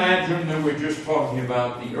let's imagine that we're just talking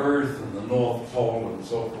about the Earth and the North Pole and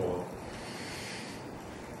so forth.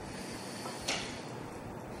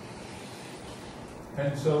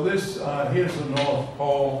 And so this, here's the North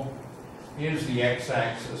Pole, here's the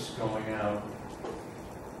x-axis going out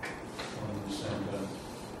from the center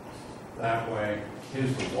that way.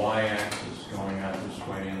 Here's the y-axis going out this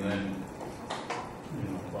way, and then, you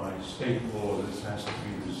know, by state law, this has to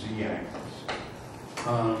be the z-axis.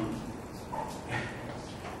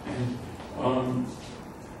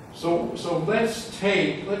 So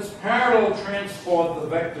let's parallel transport the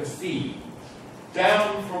vector phi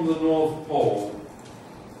down from the North Pole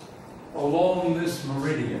along this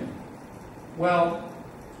meridian. Well,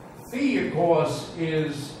 phi, of course,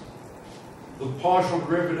 is the partial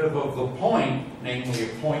derivative of the point, namely a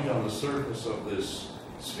point on the surface of this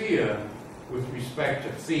sphere, with respect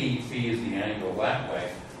to phi. Phi is the angle that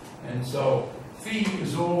way. And so phi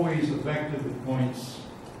is always a vector that points,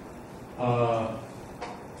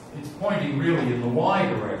 it's pointing really in the y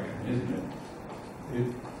direction, isn't it?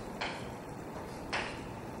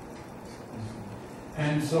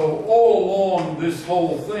 And so all along this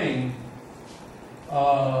whole thing,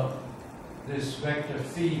 this vector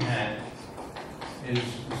phi hat is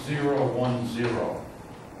 0, 1, 0.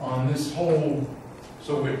 On this whole,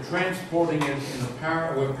 so we're transporting it in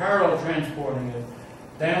we're parallel transporting it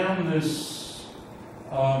down this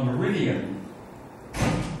meridian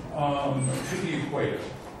to the equator.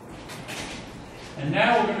 And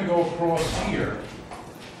now we're going to go across here.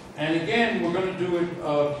 And again, we're going to do it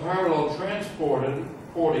parallel transporting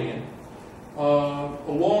it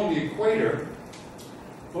along the equator.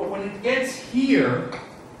 But when it gets here,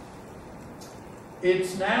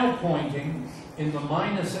 it's now pointing in the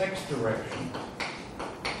minus x direction.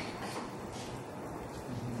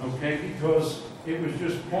 Okay, because it was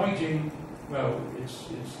just pointing, well, it's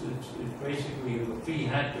basically in the phi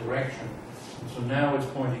hat direction. And so now it's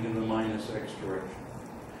pointing in the minus x direction.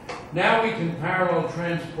 Now we can parallel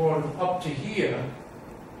transport it up to here,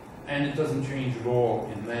 and it doesn't change at all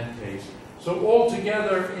in that case. So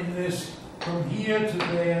altogether in this, from here to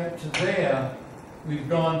there, we've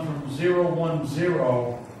gone from 0, 1,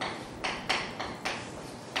 0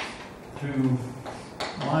 to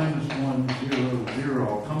minus 1, 0,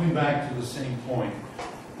 0, coming back to the same point.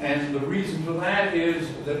 And the reason for that is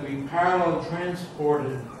that we parallel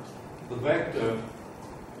transported the vector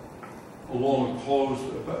along a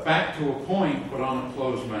closed, back to a point, but on a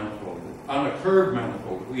closed manifold, on a curved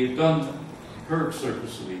manifold. We had done the curved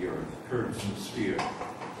surface of the Earth, curved sphere.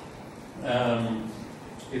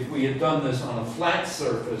 If we had done this on a flat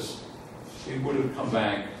surface, it would have come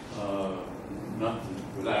back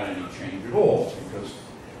without any change at all, because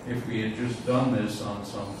if we had just done this on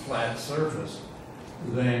some flat surface,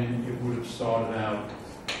 then it would have started out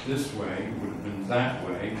this way, it would have been that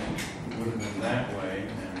way, it would have been that way,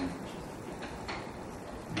 and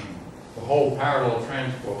the whole parallel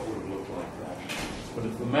transport would have looked like that. But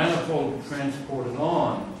if the manifold transported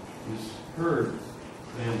on is curved,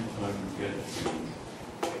 then I would get it.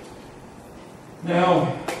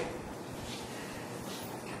 Now,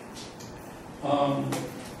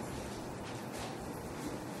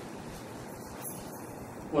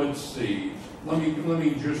 let's see. let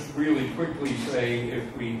me just really quickly say,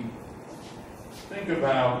 if we think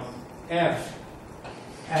about F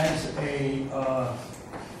as a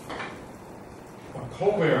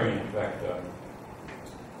covariant vector,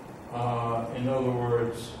 in other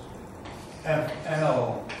words,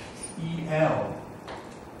 FL, EL,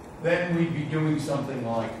 then we'd be doing something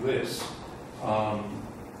like this.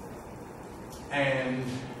 And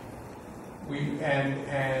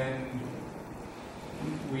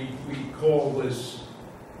we call this,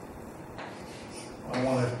 I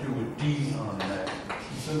want to do a D on that.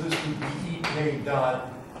 So this would be EK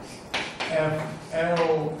dot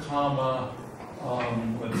FL comma,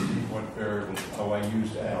 let's see what variable, oh, I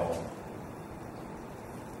used L.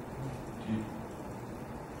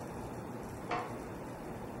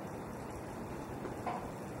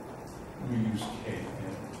 We use K.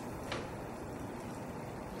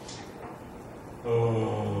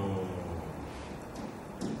 Oh.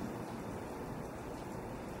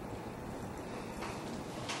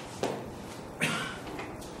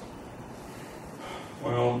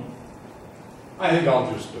 Well, I think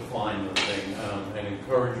I'll just define the thing and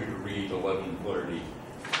encourage you to read 1130.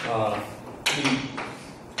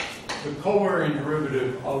 The covariant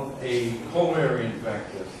derivative of a covariant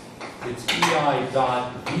vector, it's EI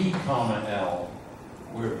dot V comma L,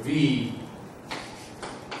 where V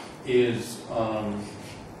is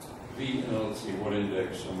V, let's see, what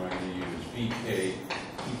index am I going to use? VK,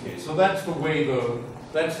 VK. So that's the way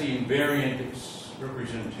that's the invariant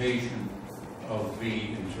representation of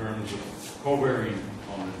V in terms of covariant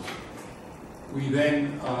components. We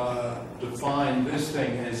then define this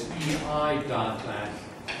thing as EI dot that,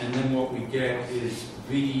 and then what we get is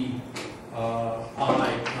V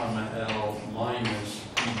I comma L minus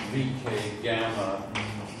VK gamma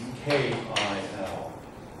KIL.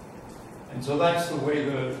 And so that's the way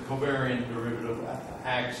the covariant derivative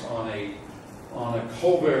acts on a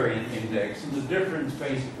covariant index. And the difference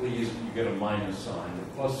basically is you get a minus sign. The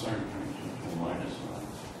plus sign turns into a minus sign.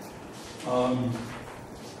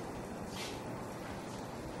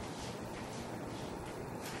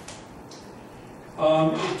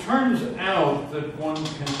 It turns out that one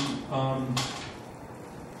can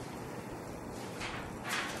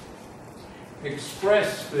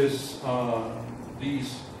express these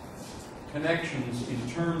connections in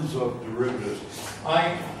terms of derivatives.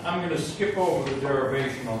 I'm going to skip over the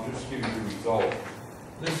derivation. I'll just give you the result.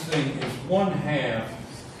 This thing is 1/2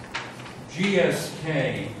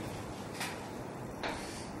 GSK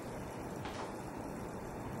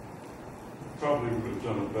probably would have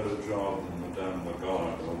done a better job than Madame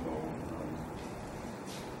Lagarde, although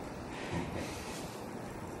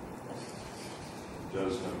it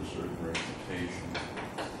does have a certain reputation.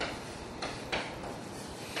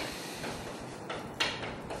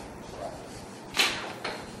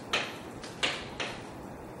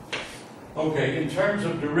 Okay, in terms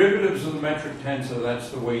of derivatives of the metric tensor, that's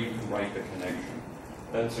the way you can write the connection.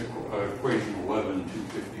 That's equation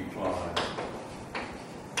 11,255.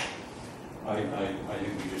 I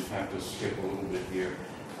think we just have to skip a little bit here.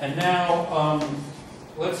 And now,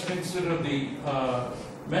 let's consider the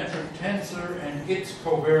metric tensor and its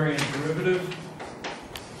covariant derivative.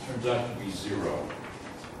 Turns out to be 0.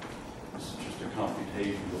 This is just a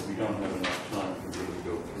computation, but we don't have enough time to really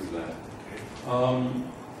go through that.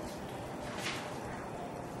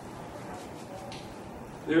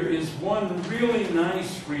 There is one really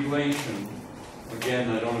nice relation. Again,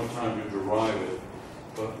 I don't have time to derive it,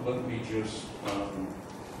 but let me just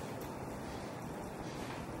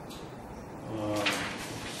well,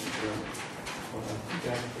 I think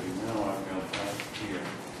actually now I've got that here.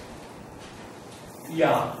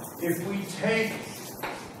 Yeah, if we take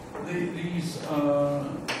these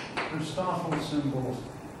Christoffel symbols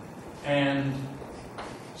and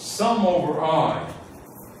sum over I,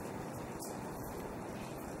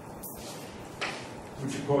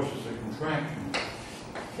 which of course is a contraction,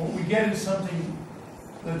 what we get is something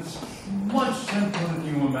that's much simpler than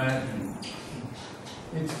you imagine.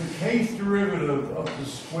 It's the case derivative of the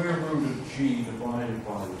square root of g divided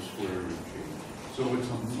by the square root of g. So it's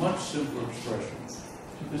a much simpler expression.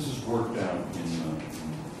 This is worked out in the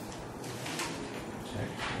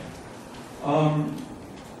text.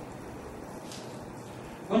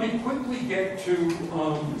 Let me quickly get to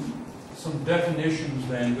some definitions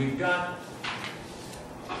then. We've got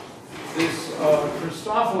this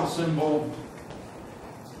Christoffel symbol,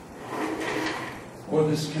 or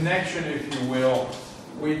this connection, if you will,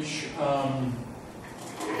 which I'm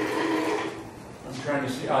trying to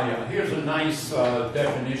see. Ah, yeah. Here's a nice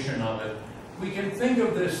definition of it. We can think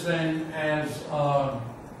of this then as a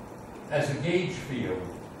gauge field,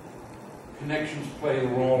 connections play the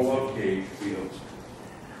role of gauge fields.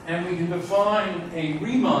 And we can define a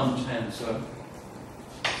Riemann tensor,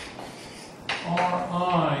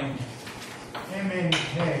 Ri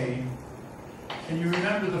MNK, and you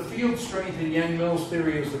remember the field strength in Yang-Mills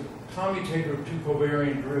theory is the commutator of two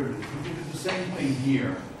covariant derivatives. We did the same thing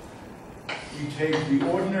here. We take the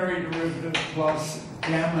ordinary derivative plus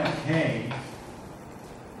gamma k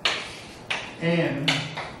n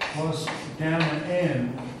plus gamma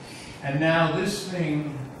n, and now this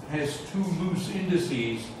thing has two loose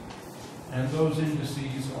indices, and those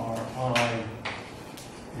indices are I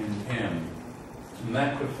and m. And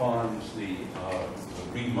that defines the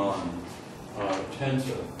Riemann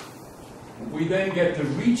tensor. We then get the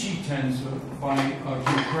Ricci tensor by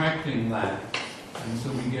contracting that. And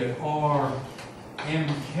so we get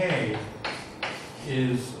Rmk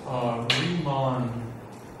is Riemann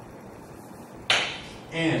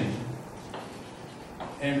n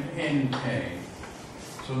mnk.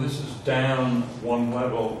 So this is down one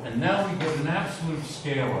level. And now we get an absolute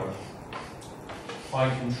scalar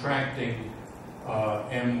by contracting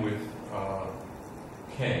m with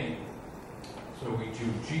k. So we do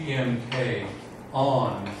gmk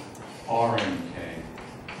on rmk.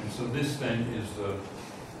 And so this then is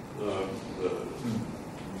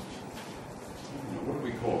what do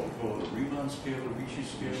we call it? We call it the Riemann scalar, Ricci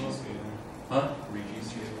scalar? Huh? Ricci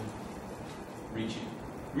scalar.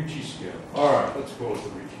 Ricci scale. All right, let's call it the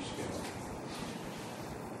Ricci scale.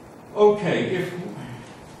 Okay,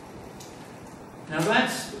 now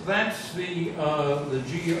that's the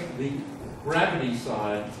gravity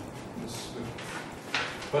side.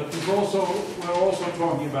 But we're also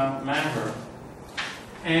talking about matter,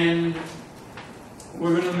 and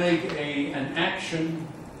we're going to make an action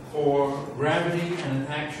for gravity and an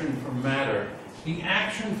action for matter. The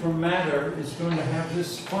action for matter is going to have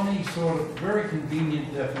this funny sort of very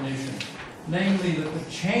convenient definition, namely that the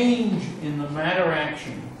change in the matter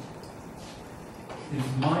action is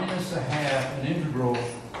minus a half an integral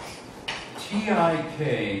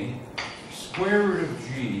tik square root of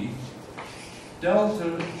g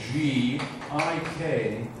delta g ik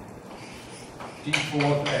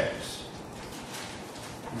d4 of x.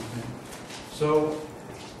 Okay. So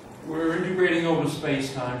we're integrating over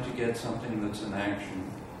space-time to get something that's in action.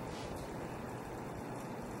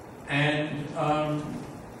 And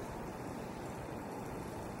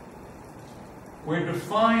we're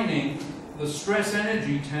defining the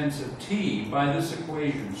stress-energy tensor T by this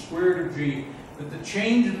equation, square root of g, that the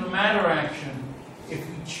change in the matter action, if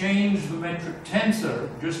we change the metric tensor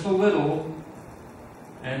just a little,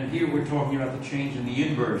 and here we're talking about the change in the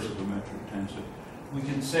inverse of the metric tensor, we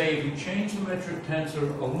can say if we change the metric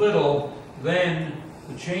tensor a little, then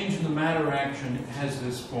the change in the matter action has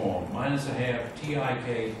this form, minus a half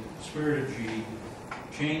tik square root of g,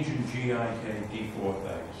 change in gik d4 of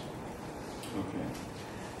x. Okay.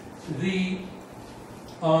 The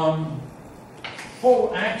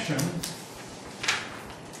full action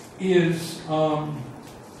is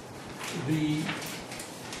the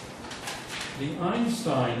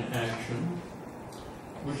Einstein action,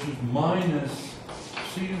 which is minus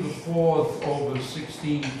c to the fourth over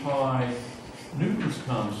 16 pi Newton's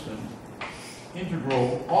constant,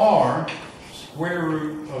 integral r square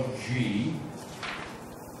root of g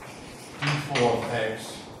d4 of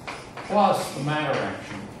x plus the matter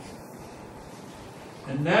action.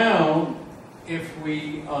 And now, if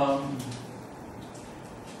we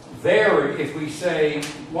if we say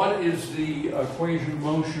what is the equation of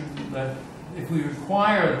motion that, if we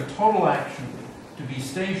require the total action to be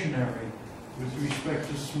stationary with respect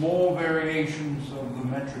to small variations of the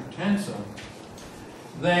metric tensor,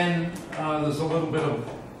 then there's a little bit of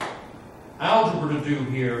algebra to do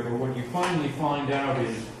here, but what you finally find out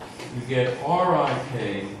is you get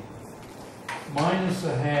RIK minus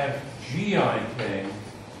a half GIK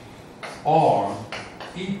R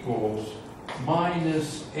equals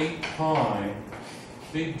minus 8 pi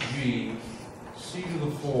big G c to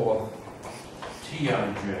the fourth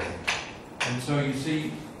Tij. And so you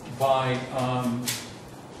see, by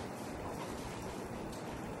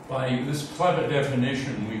this clever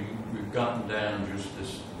definition, we've gotten down just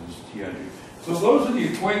this Tij. So those are the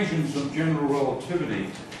equations of general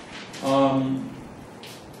relativity.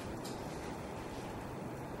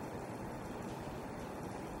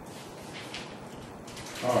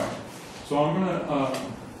 All right, so I'm going to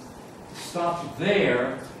stop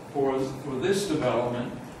there for this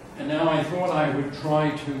development, and now I thought I would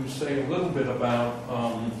try to say a little bit about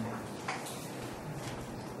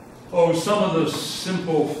some of the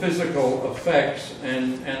simple physical effects,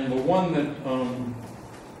 and the one that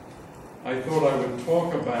I thought I would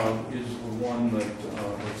talk about is the one that,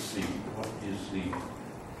 let's see, what is the,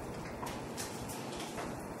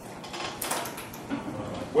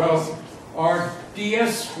 well, our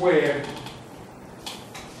ds squared,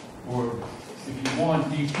 or if you want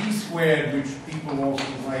dt squared, which people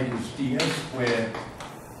also write as ds squared,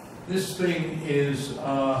 this thing is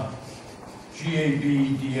GAB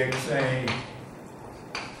dxa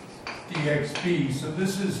dxb. So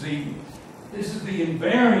this is the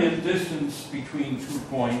invariant distance between 2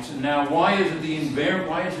 points. And now, why is it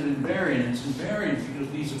invariant? It's invariant because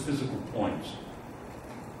these are physical points,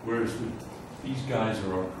 whereas these guys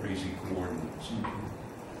are our crazy coordinates.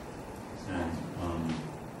 And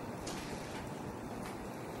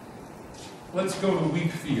let's go to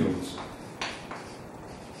weak fields,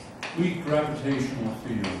 weak gravitational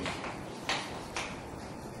fields.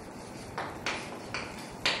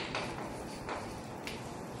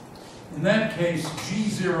 In that case,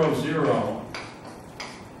 G00,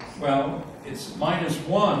 well, it's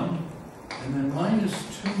 -1, and then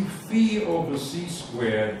 -2 phi over c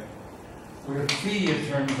squared, where phi, it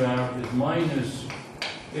turns out, is minus,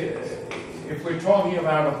 if we're talking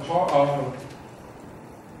about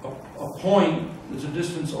a point, there's a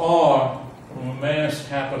distance r from a mass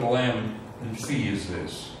capital M, and phi is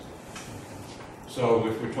this. So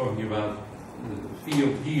if we're talking about the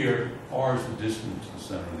field here, r is the distance to the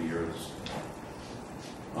center of the Earth.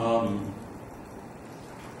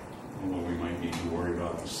 Although we might need to worry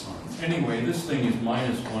about the sun. Anyway, this thing is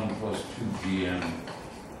 -1 plus 2gm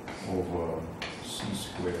over c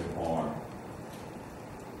squared r.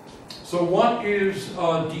 So what is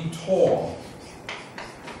dTau?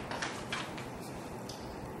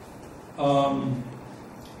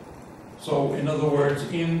 So in other words,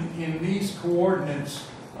 in these coordinates,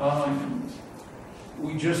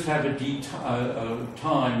 we just have a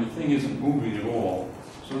time. The thing isn't moving at all.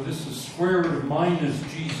 So this is square root of minus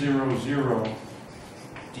G00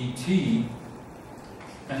 dt.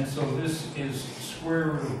 And so this is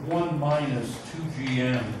square root of 1 minus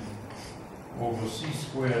 2gm over c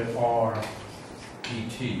squared r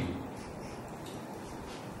dt.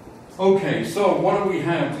 Okay, so what do we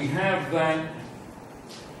have? We have that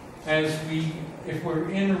if we're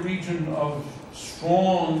in a region of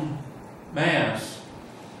strong mass,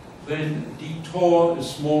 then dTau is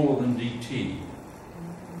smaller than dt.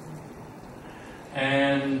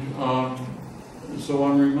 And so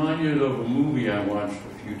I'm reminded of a movie I watched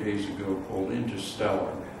a few days ago called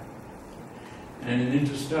Interstellar. And in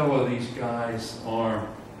Interstellar, these guys are,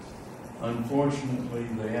 unfortunately,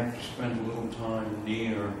 they have to spend a little time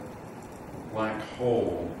near a black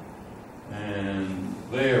hole. And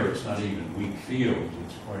there it's not even weak fields,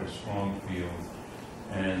 it's quite a strong field.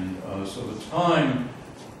 And so the time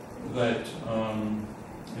that,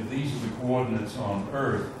 if these are the coordinates on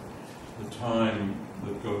Earth, the time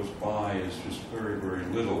that goes by is just very, very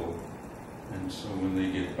little. And so when they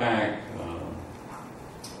get back,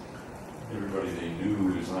 everybody they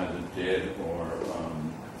knew is either dead or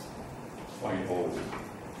quite old.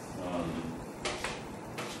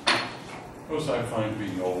 Of course, I find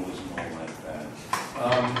being old isn't all that bad.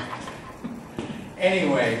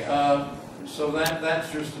 Anyway, so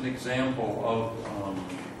that's just an example of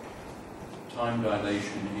time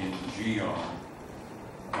dilation in GR.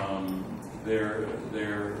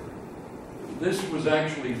 This was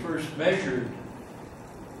actually first measured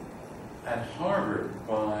at Harvard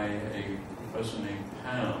by a professor named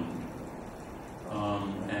Pound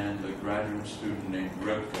and a graduate student named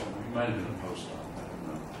Repka. He might have been a postdoc, I don't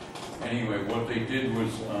know. Anyway, what they did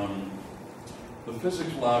was the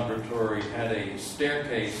physics laboratory had a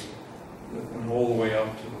staircase that went all the way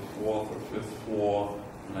up to the 4th or 5th floor,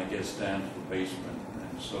 and I guess down to the basement.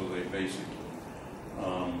 And so they basically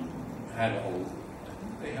had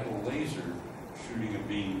a laser shooting a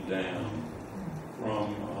beam down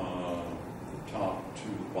from the top to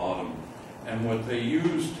the bottom. And what they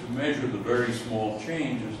used to measure the very small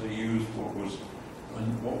change is they used what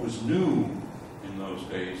was new in those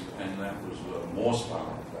days, and that was the Morse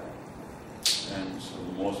power effect. And so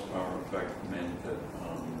the Morse power effect meant that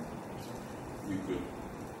you could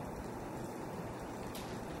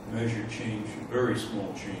measure very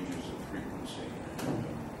small changes of frequency. And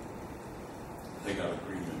they got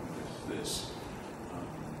agreement with this.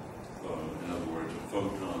 In other words, a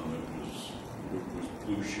photon that was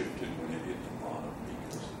blue shifted when it hit the bottom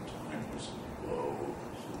because the time was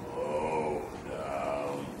slow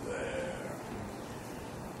down there.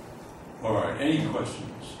 All right, any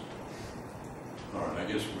questions? All right, I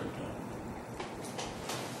guess we're done.